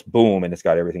clinically dosed, boom, and it's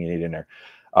got everything you need in there.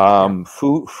 Yeah.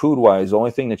 Food wise, the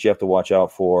only thing that you have to watch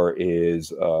out for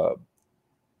is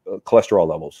cholesterol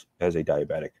levels as a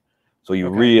diabetic. So you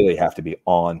Okay. really have to be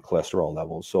on cholesterol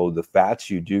levels. So the fats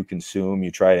you do consume,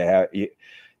 you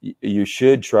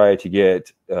should try to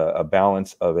get a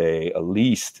balance of at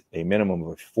least a minimum of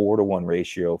a 4-to-1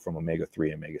 ratio from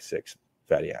omega-3 and omega-6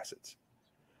 fatty acids.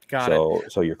 Got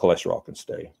it. So your cholesterol can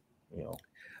stay,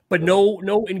 But low.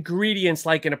 no ingredients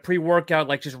like in a pre-workout,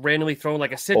 like just randomly throwing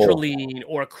like a Oh, citrulline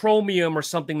or a chromium or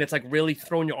something that's like really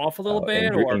throwing you off a little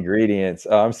bit, or ingredients.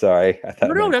 Oh, I'm sorry. I thought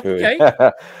no, it no, meant that's food.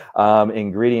 okay.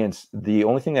 Ingredients. The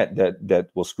only thing that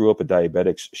will screw up a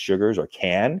diabetic's sugars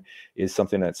is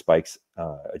something that spikes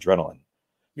adrenaline.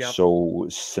 Yep. So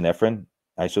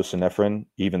isosynephrine,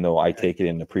 even though I Okay. take it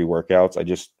in the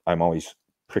pre-workouts, I'm always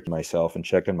pricking myself and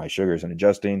checking my sugars and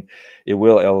adjusting. It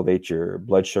will elevate your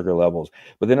blood sugar levels.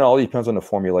 But then it all depends on the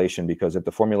formulation, because if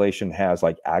the formulation has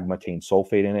like agmatane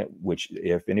sulfate in it, which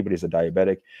if anybody's a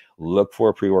diabetic, look for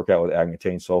a pre-workout with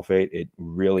agmatane sulfate. It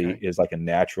really Okay. is like a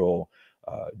natural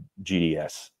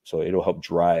GDS. So it'll help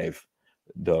drive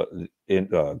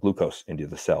glucose into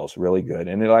the cells really good,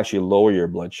 and it'll actually lower your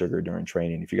blood sugar during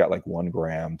training if you got like 1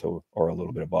 gram or a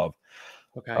little bit above.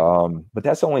 Okay. But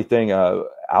that's the only thing.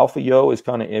 Alpha Yo is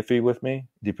kind of iffy with me.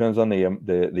 Depends on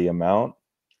the amount. Okay.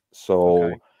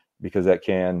 So because that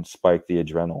can spike the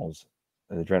adrenal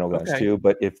glands Okay. too.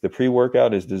 But if the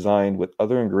pre-workout is designed with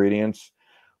other ingredients,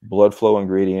 blood flow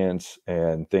ingredients,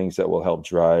 and things that will help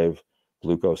drive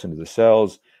glucose into the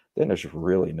cells, then there's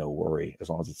really no worry as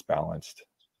long as it's balanced.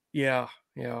 Yeah.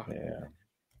 Yeah. Yeah.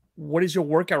 What is your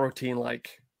workout routine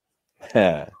like?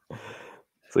 So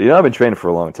I've been training for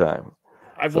a long time.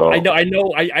 I So know. I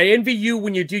know. I envy you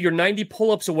when you do your 90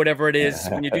 pull-ups or whatever it is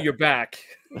when you do your back.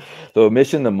 so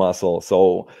Mission to Muscle.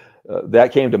 So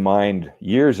that came to mind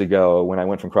years ago when I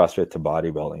went from CrossFit to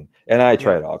bodybuilding, and I Yeah.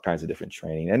 tried all kinds of different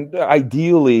training. And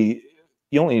ideally,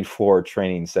 you only need 4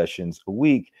 training sessions a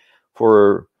week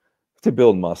to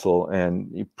build muscle, and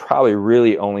you probably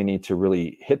really only need to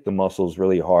really hit the muscles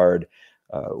really hard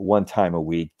one time a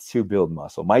week to build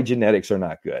muscle. My genetics are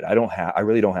not good. I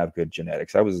really don't have good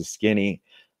genetics. I was a skinny,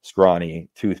 scrawny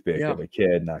toothpick Yeah. of a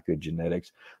kid, not good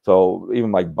genetics. So even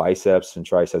my biceps and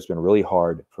triceps been really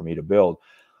hard for me to build.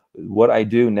 What I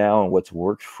do now and what's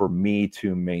worked for me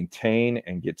to maintain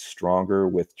and get stronger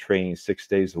with training 6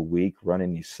 days a week,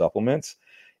 running these supplements,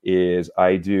 is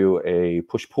I do a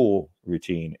push-pull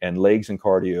routine, and legs and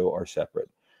cardio are separate.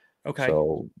 Okay.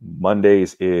 So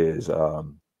Mondays is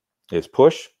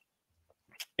push,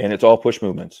 and it's all push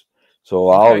movements. So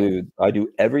Okay. I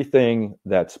do everything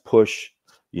that's push,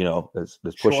 that's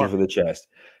pushing Sure. for the chest,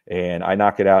 and I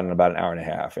knock it out in about an hour and a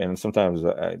half. And sometimes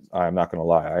I'm not going to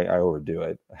lie, I overdo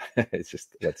it. It's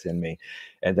just what's in me.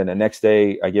 And then the next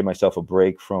day, I give myself a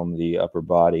break from the upper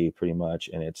body, pretty much,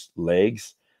 and it's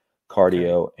legs, Okay.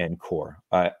 cardio, and core.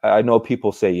 I know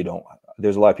people say you don't.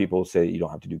 There's a lot of people who say you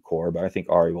don't have to do core, but I think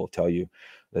Ari will tell you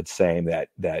that's saying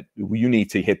that you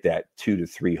need to hit that 200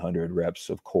 to 300 reps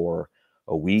of core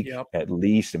a week Yep. at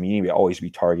least. I mean, you need to always be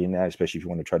targeting that, especially if you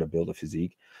want to try to build a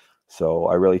physique. So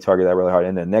I really target that really hard.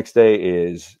 And the next day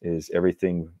is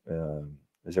everything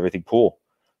pull.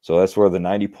 So that's where the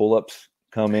 90 pull-ups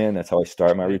come in. That's how I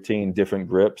start my Okay. routine. Different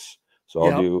grips. So I'll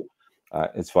Yep. do.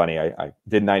 It's funny. I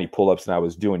did 90 pull-ups and I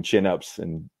was doing chin-ups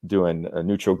and doing a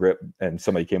neutral grip, and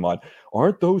somebody came on,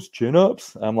 aren't those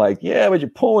chin-ups? I'm like, yeah, but you're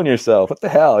pulling yourself. What the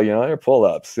hell? They're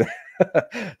pull-ups.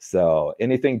 So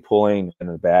anything pulling in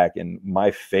the back, and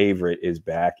my favorite is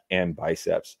back and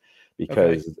biceps,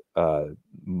 Okay. because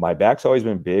my back's always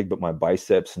been big, but my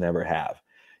biceps never have.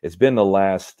 It's been the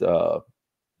last,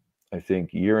 I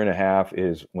think, year and a half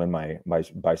is when my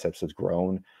biceps has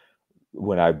grown,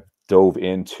 when I dove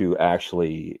into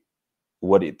actually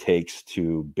what it takes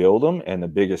to build them. And the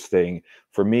biggest thing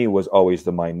for me was always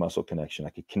the mind muscle connection. I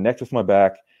could connect with my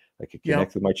back, I could Yep.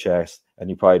 connect with my chest, and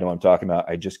you probably know what I'm talking about.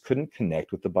 I just couldn't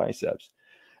connect with the biceps.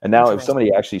 And now, if somebody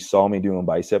Interesting. actually saw me doing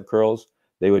bicep curls,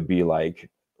 they would be like,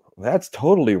 that's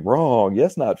totally wrong.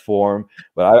 That's not form.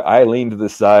 But I lean to the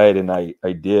side and I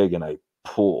dig and I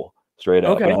pull straight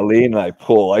up. And I Okay. lean and I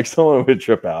pull like someone would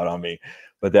trip out on me.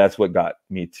 But that's what got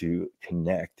me to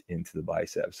connect into the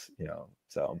biceps,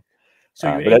 So,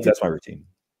 So but that's my routine.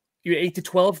 you 8 to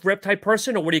 12 rep type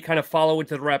person, or what do you kind of follow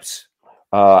into the reps?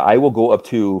 I will go up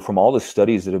to, from all the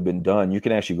studies that have been done, you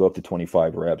can actually go up to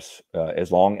 25 reps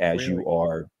as long as Really? you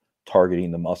are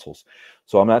targeting the muscles.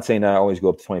 So I'm not saying I always go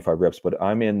up to 25 reps, but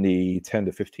I'm in the 10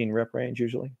 to 15 rep range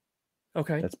usually.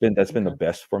 Okay. That's been the Okay.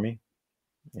 best for me.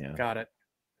 Yeah. Got it.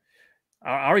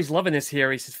 Ari's loving this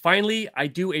here. He says, finally, I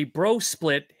do a bro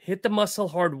split, hit the muscle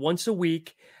hard once a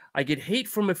week. I get hate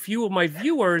from a few of my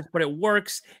viewers, but it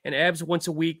works. And abs once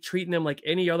a week, treating them like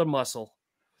any other muscle.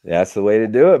 That's the way to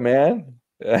do it, man.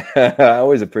 I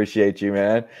always appreciate you,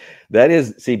 man. But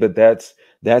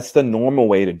that's the normal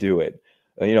way to do it.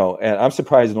 And I'm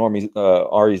surprised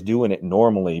Ari's doing it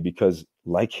normally because,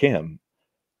 like him,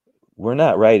 we're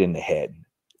not right in the head.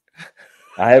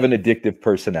 I have an addictive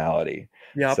personality.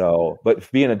 Yep. So, but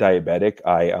being a diabetic,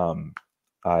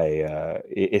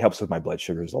 it helps with my blood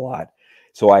sugars a lot.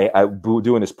 So I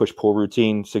doing this push-pull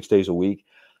routine 6 days a week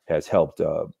has helped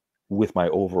with my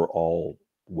overall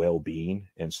well-being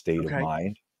and state of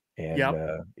mind. And Yep.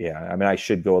 I mean, I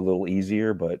should go a little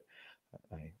easier, but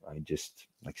I just,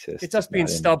 like I said, It's us being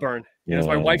stubborn. As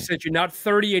my wife said, you're not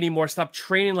 30 anymore. Stop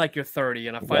training like you're 30.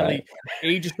 And I finally,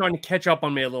 age is starting to catch up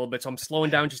on me a little bit. So I'm slowing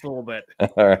down just a little bit.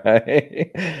 All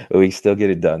right. We still get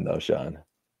it done though, Sean.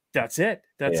 That's it.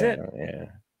 That's it. Yeah.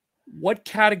 What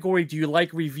category do you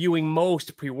like reviewing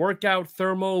most? Pre-workout,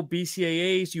 thermo,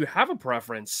 BCAAs? Do you have a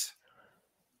preference?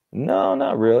 No,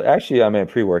 not really. Actually, I mean,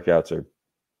 pre-workouts are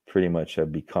pretty much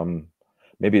have become,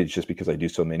 maybe it's just because I do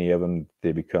so many of them,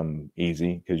 they become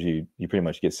easy because you pretty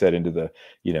much get set into the,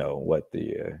 when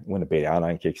the beta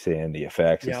alanine kicks in, the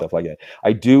effects and stuff like that.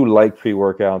 I do like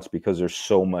pre-workouts because there's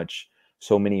so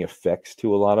many effects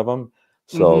to a lot of them.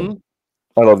 So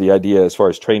I love the idea as far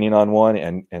as training on one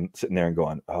and sitting there and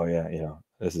going, oh yeah,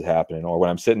 this is happening. Or when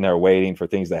I'm sitting there waiting for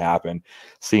things to happen,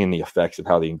 seeing the effects of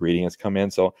how the ingredients come in.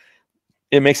 So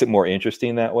it makes it more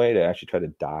interesting that way to actually try to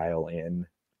dial in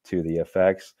to the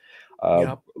effects.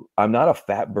 I'm not a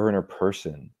fat burner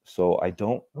person, so I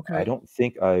don't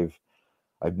think I've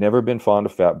never been fond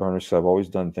of fat burners. So I've always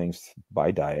done things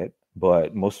by diet,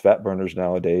 but most fat burners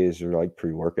nowadays are like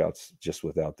pre-workouts just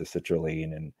without the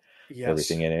citrulline and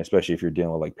everything in it, especially if you're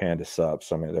dealing with like Panda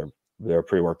Sups. I mean, their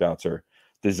pre-workouts are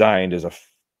designed as a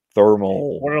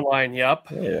thermal borderline,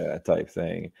 type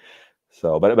thing.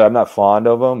 So, but I'm not fond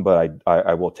of them, but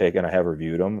I will take, and I have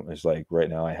reviewed them. It's like right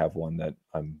now I have one that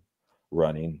I'm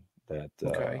running that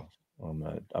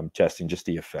I'm testing just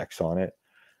the effects on it.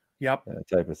 That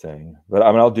type of thing. But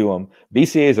I mean, I'll do them.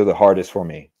 BCAAs are the hardest for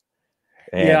me.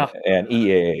 And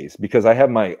EAAs, because I have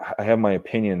my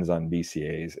opinions on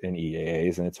BCAAs and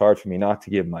EAAs, and it's hard for me not to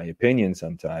give my opinion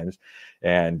sometimes.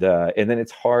 And then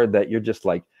it's hard that you're just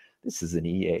like, this is an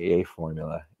EAA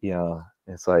formula.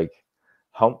 It's like,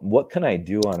 what can I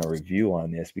do on a review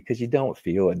on this? Because you don't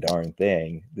feel a darn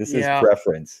thing. This is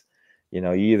preference.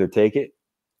 You either take it,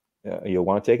 you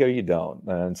want to take it or you don't.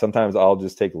 And sometimes I'll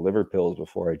just take liver pills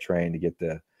before I train to get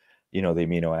the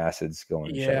amino acids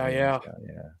going.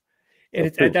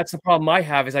 And that's the problem I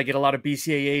have is I get a lot of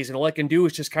BCAAs, and all I can do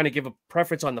is just kind of give a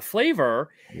preference on the flavor.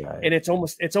 And it's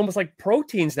almost like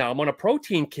proteins now. I'm on a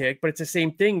protein kick, but it's the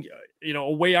same thing.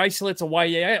 A whey isolate's a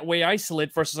whey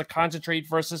isolate versus a concentrate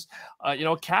versus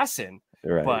casein.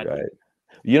 Right.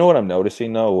 You know what I'm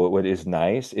noticing though? What is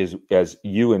nice is, as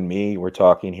you and me we're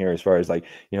talking here, as far as like,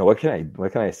 what can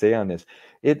I say on this?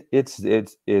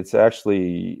 It's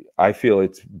actually, I feel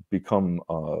it's become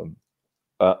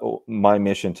my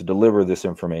mission to deliver this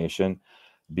information,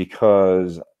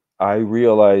 because I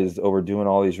realized over doing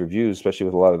all these reviews, especially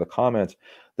with a lot of the comments,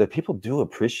 that people do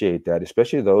appreciate that,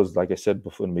 especially those, like I said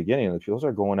before in the beginning, the people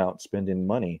are going out spending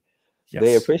money.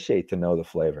 They appreciate to know the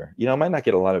flavor. I might not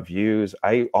get a lot of views.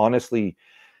 I honestly,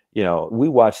 we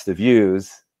watch the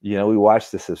views, we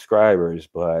watch the subscribers,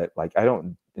 but like, I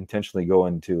don't intentionally go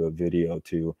into a video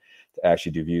to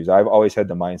actually do views. I've always had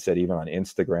the mindset, even on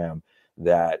Instagram,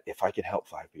 that if I can help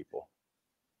 5 people,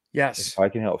 if I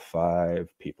can help 5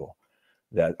 people,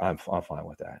 that I'm fine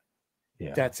with that.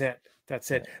 That's it.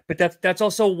 But that's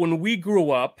also when we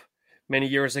grew up many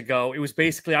years ago. It was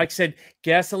basically, like I said,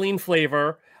 gasoline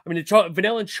flavor. I mean,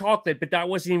 vanilla and chocolate, but that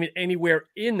wasn't even anywhere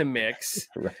in the mix.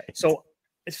 So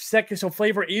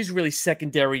flavor is really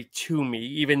secondary to me.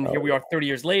 Even here we are 30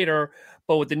 years later.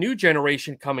 But with the new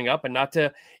generation coming up, and not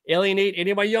to alienate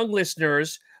any of my young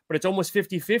listeners, but it's almost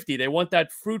 50-50. They want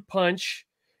that fruit punch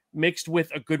mixed with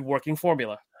a good working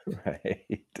formula.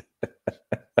 Right.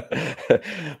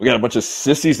 We got a bunch of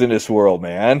sissies in this world,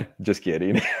 man. Just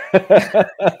kidding.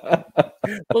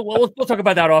 We'll talk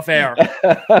about that off air.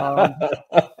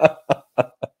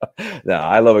 No,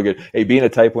 I love a good. Hey, being a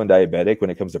type 1 diabetic when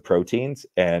it comes to proteins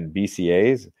and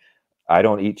BCAAs, I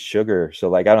don't eat sugar. So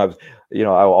like I don't have,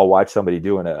 I'll watch somebody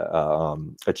doing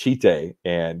a cheat day,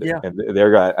 and Yeah. and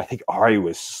their guy, I think Ari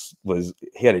was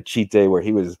he had a cheat day where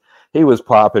he was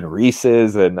popping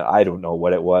Reese's, and I don't know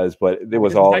what it was, but it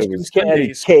was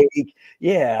candy cake.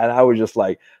 Yeah, and I was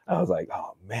like,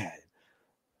 oh man,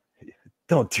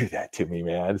 don't do that to me,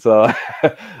 man. So,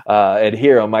 and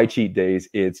here on my cheat days,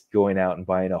 it's going out and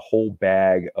buying a whole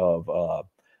bag of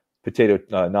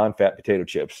non-fat potato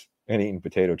chips and eating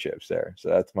potato chips there. So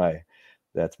that's my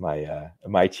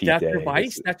cheat day. That's your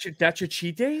vice? That's your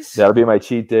cheat days? That'll be my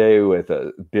cheat day with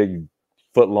a big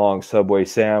foot-long Subway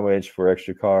sandwich for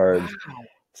extra carbs. Wow.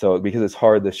 So because it's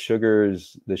hard, the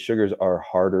sugars are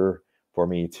harder for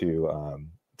me to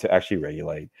actually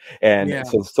regulate. And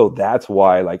so that's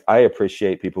why, like, I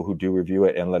appreciate people who do review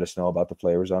it and let us know about the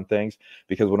flavors on things,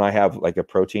 because when I have like a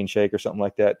protein shake or something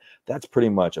like that, that's pretty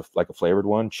much like a flavored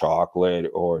one,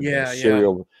 chocolate or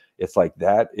cereal. Yeah. It's like,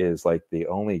 that is like the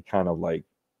only kind of like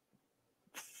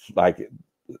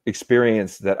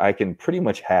experience that I can pretty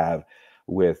much have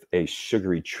with a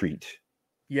sugary treat.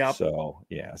 Yeah. So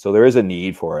yeah, so there is a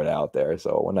need for it out there.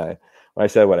 So when I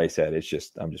said what I said, it's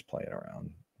just, I'm just playing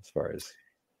around as far as.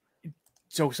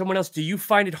 So someone else, do you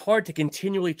find it hard to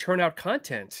continually churn out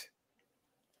content?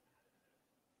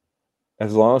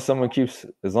 As long as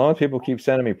people keep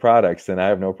sending me products, then I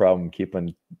have no problem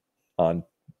keeping on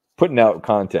putting out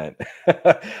content.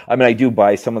 I mean, I do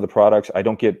buy some of the products. I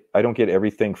don't get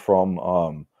everything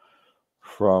from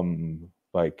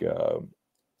like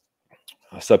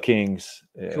Sub Kings.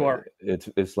 Sure.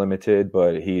 It's limited,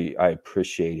 but I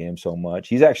appreciate him so much.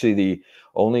 He's actually the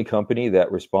only company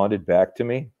that responded back to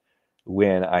me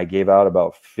when I gave out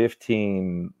about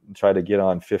 15, try to get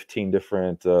on 15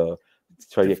 different, try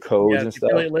to get codes and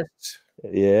stuff.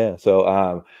 Yeah.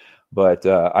 So, but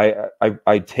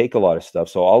I take a lot of stuff.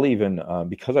 So I'll even,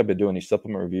 because I've been doing these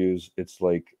supplement reviews, it's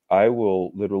like, I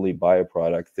will literally buy a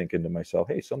product thinking to myself,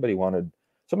 hey, somebody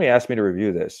asked me to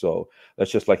review this. So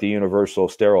that's just like the Universal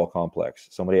Sterol Complex.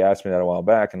 Somebody asked me that a while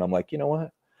back, and I'm like, you know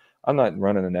what? I'm not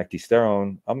running an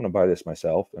ecdysterone. I'm going to buy this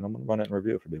myself, and I'm going to run it and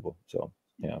review it for people. So,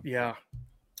 yeah. Yeah.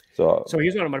 So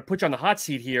here's what I'm going to put you on the hot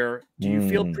seat here. Do you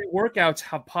feel pre-workouts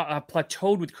have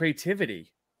plateaued with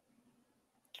creativity?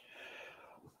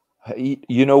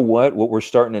 You know what? What we're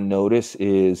starting to notice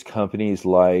is companies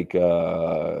like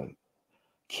Kilo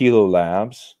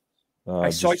Labs. I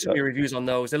saw some of your reviews on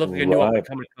those. They look like a new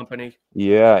up-and-coming company.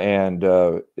 Yeah, and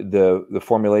the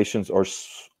formulations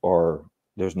are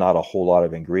there's not a whole lot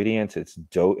of ingredients. It's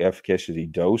efficaciously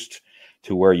dosed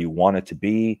to where you want it to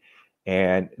be,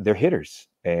 and they're hitters.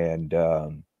 And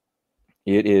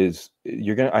it is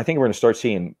I think we're gonna start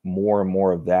seeing more and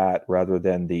more of that, rather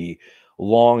than the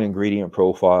long ingredient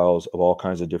profiles of all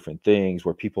kinds of different things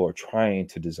where people are trying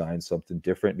to design something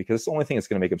different, because it's the only thing that's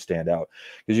going to make them stand out.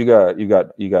 Because you got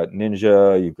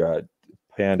Ninja, you've got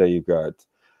Panda, you've got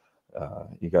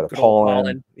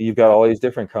Pollen, you've got all these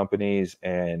different companies,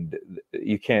 and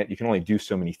you can only do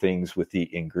so many things with the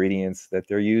ingredients that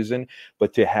they're using.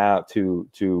 But to have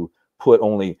to put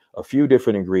only a few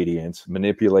different ingredients,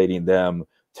 manipulating them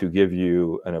to give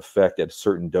you an effect at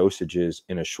certain dosages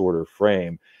in a shorter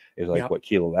frame, is like what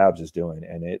Kilo Labs is doing.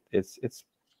 And it's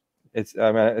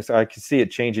I mean, I can see it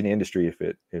changing the industry if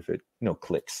it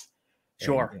clicks.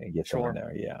 Sure. And gets on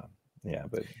there. Yeah.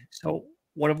 But so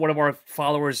one of our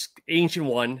followers, Ancient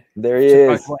One, there he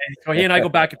is. So he and I go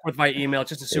back and forth by email.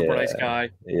 Just a super nice guy.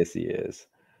 Yes, he is.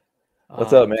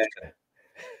 What's up, man?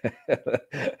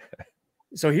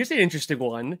 So here's the interesting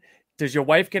one. Does your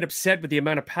wife get upset with the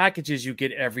amount of packages you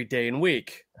get every day and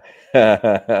week?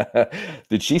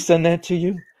 Did she send that to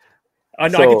you? No,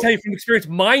 I can tell you from experience,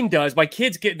 mine does. My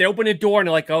kids they open a door and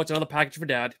they're like, oh, it's another package for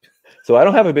dad. So I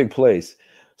don't have a big place.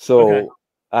 So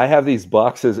I have these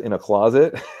boxes in a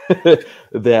closet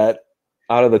that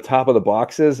out of the top of the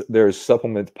boxes, there's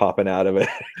supplements popping out of it.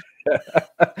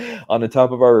 On the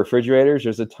top of our refrigerators,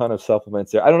 there's a ton of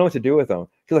supplements there. I don't know what to do with them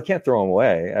because I can't throw them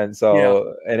away. And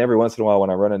so, and every once in a while when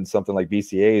I run into something like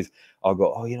BCAAs, I'll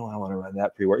go, oh, I want to run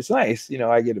that pre-work. It's nice.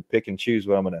 I get to pick and choose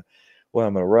what I'm going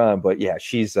to run. But yeah,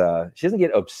 she doesn't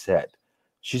get upset.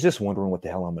 She's just wondering what the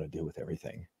hell I'm going to do with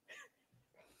everything.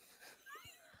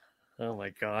 Oh my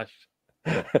gosh.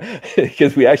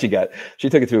 Because she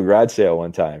took it to a garage sale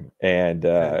one time, and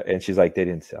she's like, they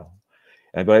didn't sell.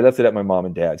 But I left it at my mom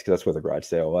and dad's because that's where the garage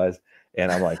sale was.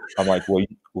 And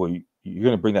you're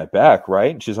going to bring that back,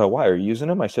 right? And she's like, why, are you using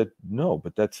them? I said, no,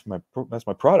 but that's my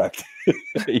product,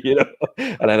 you know?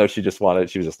 And I know she was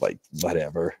just like,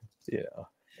 whatever, you know?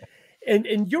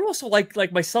 And you're also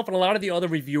like myself and a lot of the other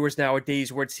reviewers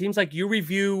nowadays, where it seems like you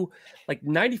review like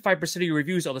 95% of your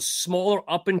reviews are the smaller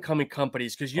up and coming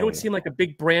companies, because you don't seem like a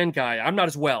big brand guy. I'm not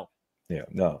as well. Yeah,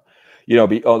 no, you know,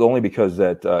 only because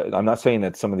that I'm not saying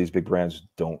that some of these big brands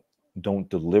don't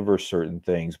deliver certain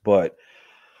things, but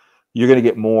you're going to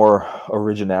get more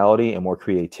originality and more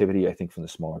creativity, I think, from the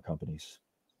smaller companies.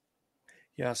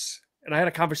 Yes. And I had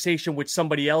a conversation with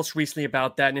somebody else recently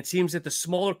about that. And it seems that the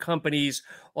smaller companies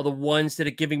are the ones that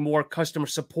are giving more customer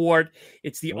support.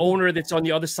 It's the owner that's on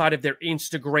the other side of their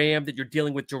Instagram that you're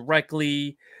dealing with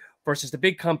directly, versus the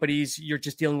big companies, you're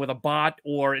just dealing with a bot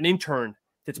or an intern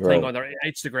that's playing on their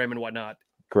Instagram and whatnot.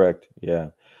 Correct. Yeah.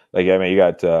 Like, I mean, you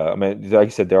got, like I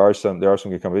said, there are some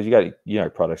good companies. You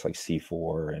got products like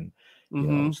C4 and, you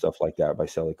know, stuff like that by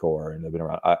Celicore, and they've been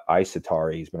around.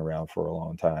 Isotari has been around for a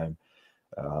long time.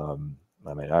 I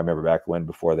mean, I remember back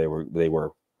before they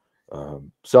were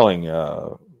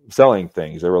selling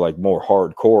things. They were like more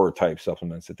hardcore type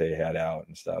supplements that they had out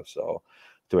and stuff. So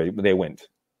they went,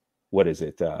 what is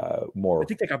it? More. I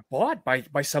think they got bought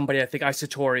by somebody. I think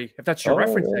Isatori, if that's your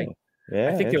referencing.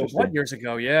 Yeah, I think they were bought years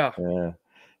ago. Yeah.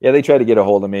 They tried to get a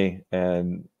hold of me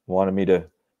and wanted me to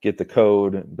get the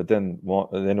code, but then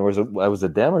there was a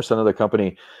them or some other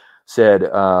company said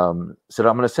I'm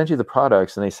going to send you the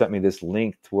products, and they sent me this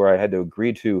link to where I had to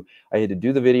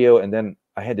do the video, and then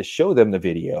I had to show them the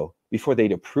video before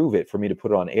they'd approve it for me to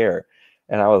put it on air.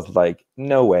 And I was like,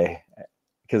 no way,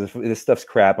 because if this stuff's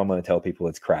crap, I'm going to tell people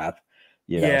it's crap.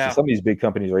 You know? Yeah. So some of these big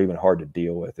companies are even hard to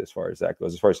deal with as far as that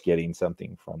goes, as far as getting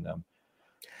something from them.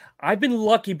 I've been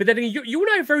lucky, but then you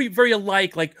and I are very, very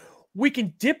alike. Like, we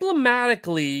can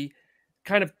diplomatically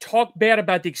kind of talk bad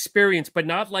about the experience, but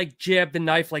not like jab the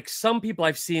knife. Like some people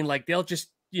I've seen, like they'll just,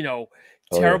 you know,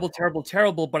 terrible.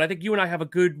 But I think you and I have a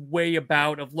good way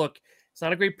of, look, it's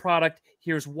not a great product.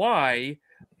 Here's why.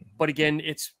 But again,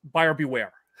 it's buyer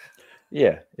beware.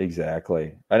 Yeah,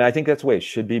 exactly. And I think that's the way it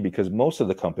should be, because most of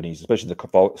the companies, especially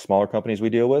the smaller companies we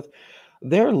deal with,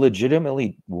 they're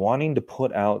legitimately wanting to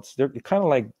put out, they're kind of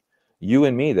like you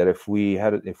and me, that if we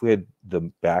had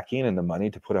the backing and the money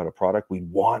to put out a product, we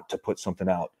want to put something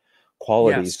out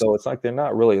quality. Yes. So it's like they're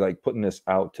not really like putting this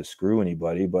out to screw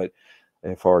anybody, but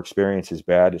if our experience is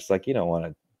bad, it's like you don't want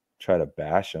to try to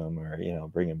bash them or, you know,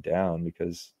 bring them down,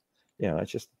 because, you know,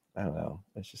 it's just, I don't know,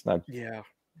 it's just not. Yeah.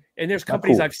 And there's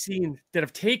companies cool. I've seen that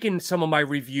have taken some of my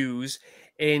reviews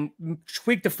and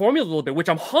tweaked the formula a little bit, which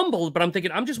I'm humbled, but I'm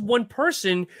thinking, I'm just one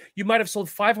person. You might have sold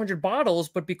 500 bottles,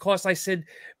 but because I said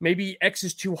maybe X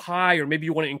is too high, or maybe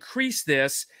you want to increase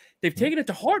this, they've taken it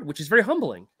to heart, which is very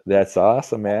humbling. That's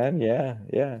awesome, man.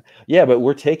 Yeah. But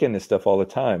we're taking this stuff all the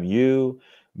time. You,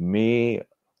 me,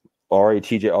 Ari,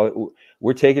 TJ,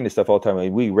 we're taking this stuff all the time. I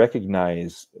mean, we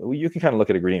recognize, you can kind of look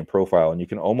at a ingredient profile and you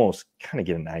can almost kind of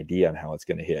get an idea on how it's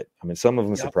going to hit. I mean, some of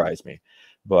them surprise me,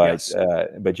 but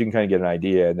you can kind of get an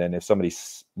idea. And then if somebody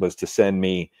was to send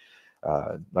me,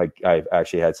 like I've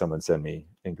actually had someone send me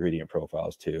ingredient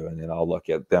profiles too, and then I'll look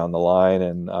at down the line,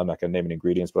 and I'm not going to name any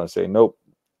ingredients, but I'm saying, nope,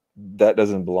 that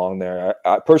doesn't belong there.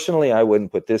 I personally, I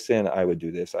wouldn't put this in. I would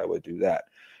do this. I would do that.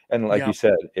 And like you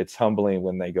said, it's humbling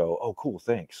when they go, "Oh, cool,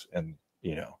 thanks," and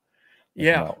you know,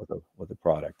 come out with a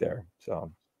product there. So,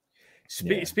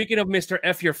 speaking of Mr.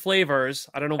 F Your Flavors,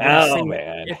 I don't know.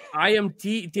 Man. If I am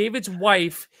David's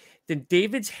wife, then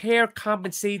David's hair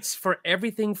compensates for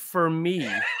everything for me.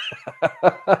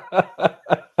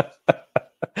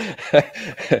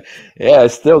 Yeah, I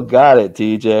still got it,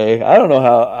 TJ. I don't know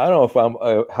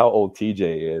how old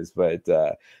TJ is, but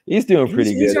he's doing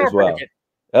pretty good as well.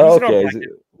 Okay,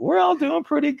 we're all doing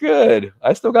pretty good.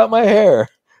 I still got my hair,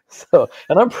 and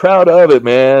I'm proud of it,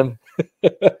 man.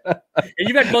 And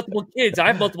you've had multiple kids. I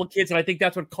have multiple kids, and I think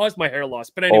that's what caused my hair loss.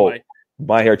 But anyway,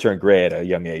 my hair turned gray at a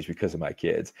young age because of my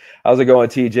kids. How's it going,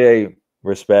 TJ?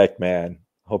 Respect, man.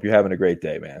 Hope you're having a great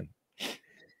day, man.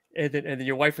 And then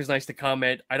your wife was nice to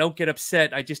comment, I don't get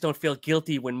upset. I just don't feel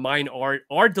guilty when mine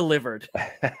are delivered.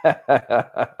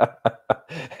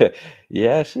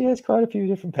 Yeah, she has quite a few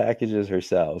different packages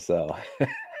herself. So,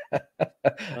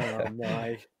 oh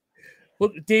my.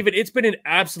 Well, David, it's been an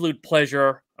absolute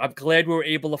pleasure. I'm glad we were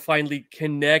able to finally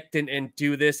connect and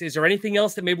do this. Is there anything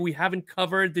else that maybe we haven't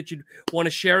covered that you'd want to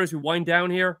share as we wind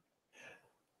down here?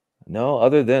 No,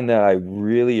 other than that, I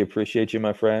really appreciate you,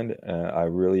 my friend. I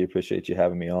really appreciate you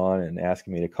having me on and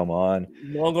asking me to come on.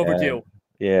 Long overdue.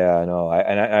 Yeah, I know.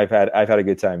 I've had a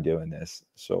good time doing this.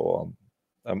 So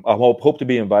I hope to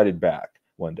be invited back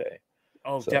one day.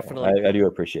 Oh, So definitely. I do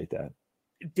appreciate that.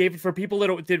 David, for people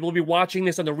that will be watching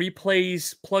this on the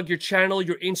replays, plug your channel,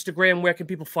 your Instagram. Where can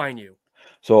people find you?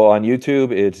 So on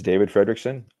YouTube, it's David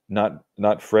Fredrickson, not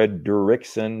Fred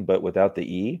Durrickson, but without the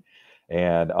E.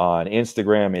 And on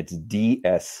Instagram, it's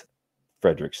DS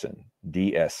Fredrickson,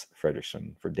 DS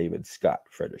Fredrickson for David Scott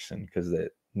Fredrickson, because the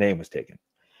name was taken.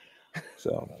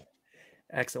 So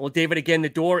Excellent. Well, David, again, the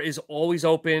door is always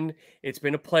open. It's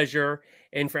been a pleasure.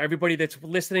 And for everybody that's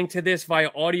listening to this via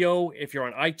audio, if you're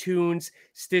on iTunes,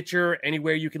 Stitcher,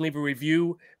 anywhere you can leave a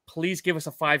review, please give us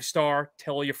a 5-star.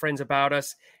 Tell all your friends about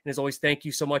us. And as always, thank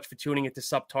you so much for tuning into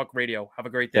Sup Talk Radio. Have a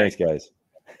great day. thanks, guys.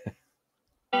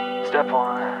 Step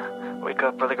 1, wake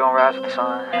up early, gonna rise with the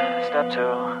sun. Step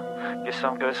 2, get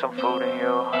some good, some food in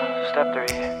you. Step 3,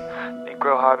 think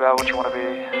real hard about what you wanna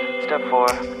be. Step 4,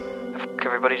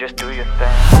 everybody just do your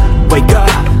thing. Wake up,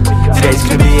 today's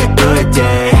gonna be a good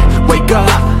day.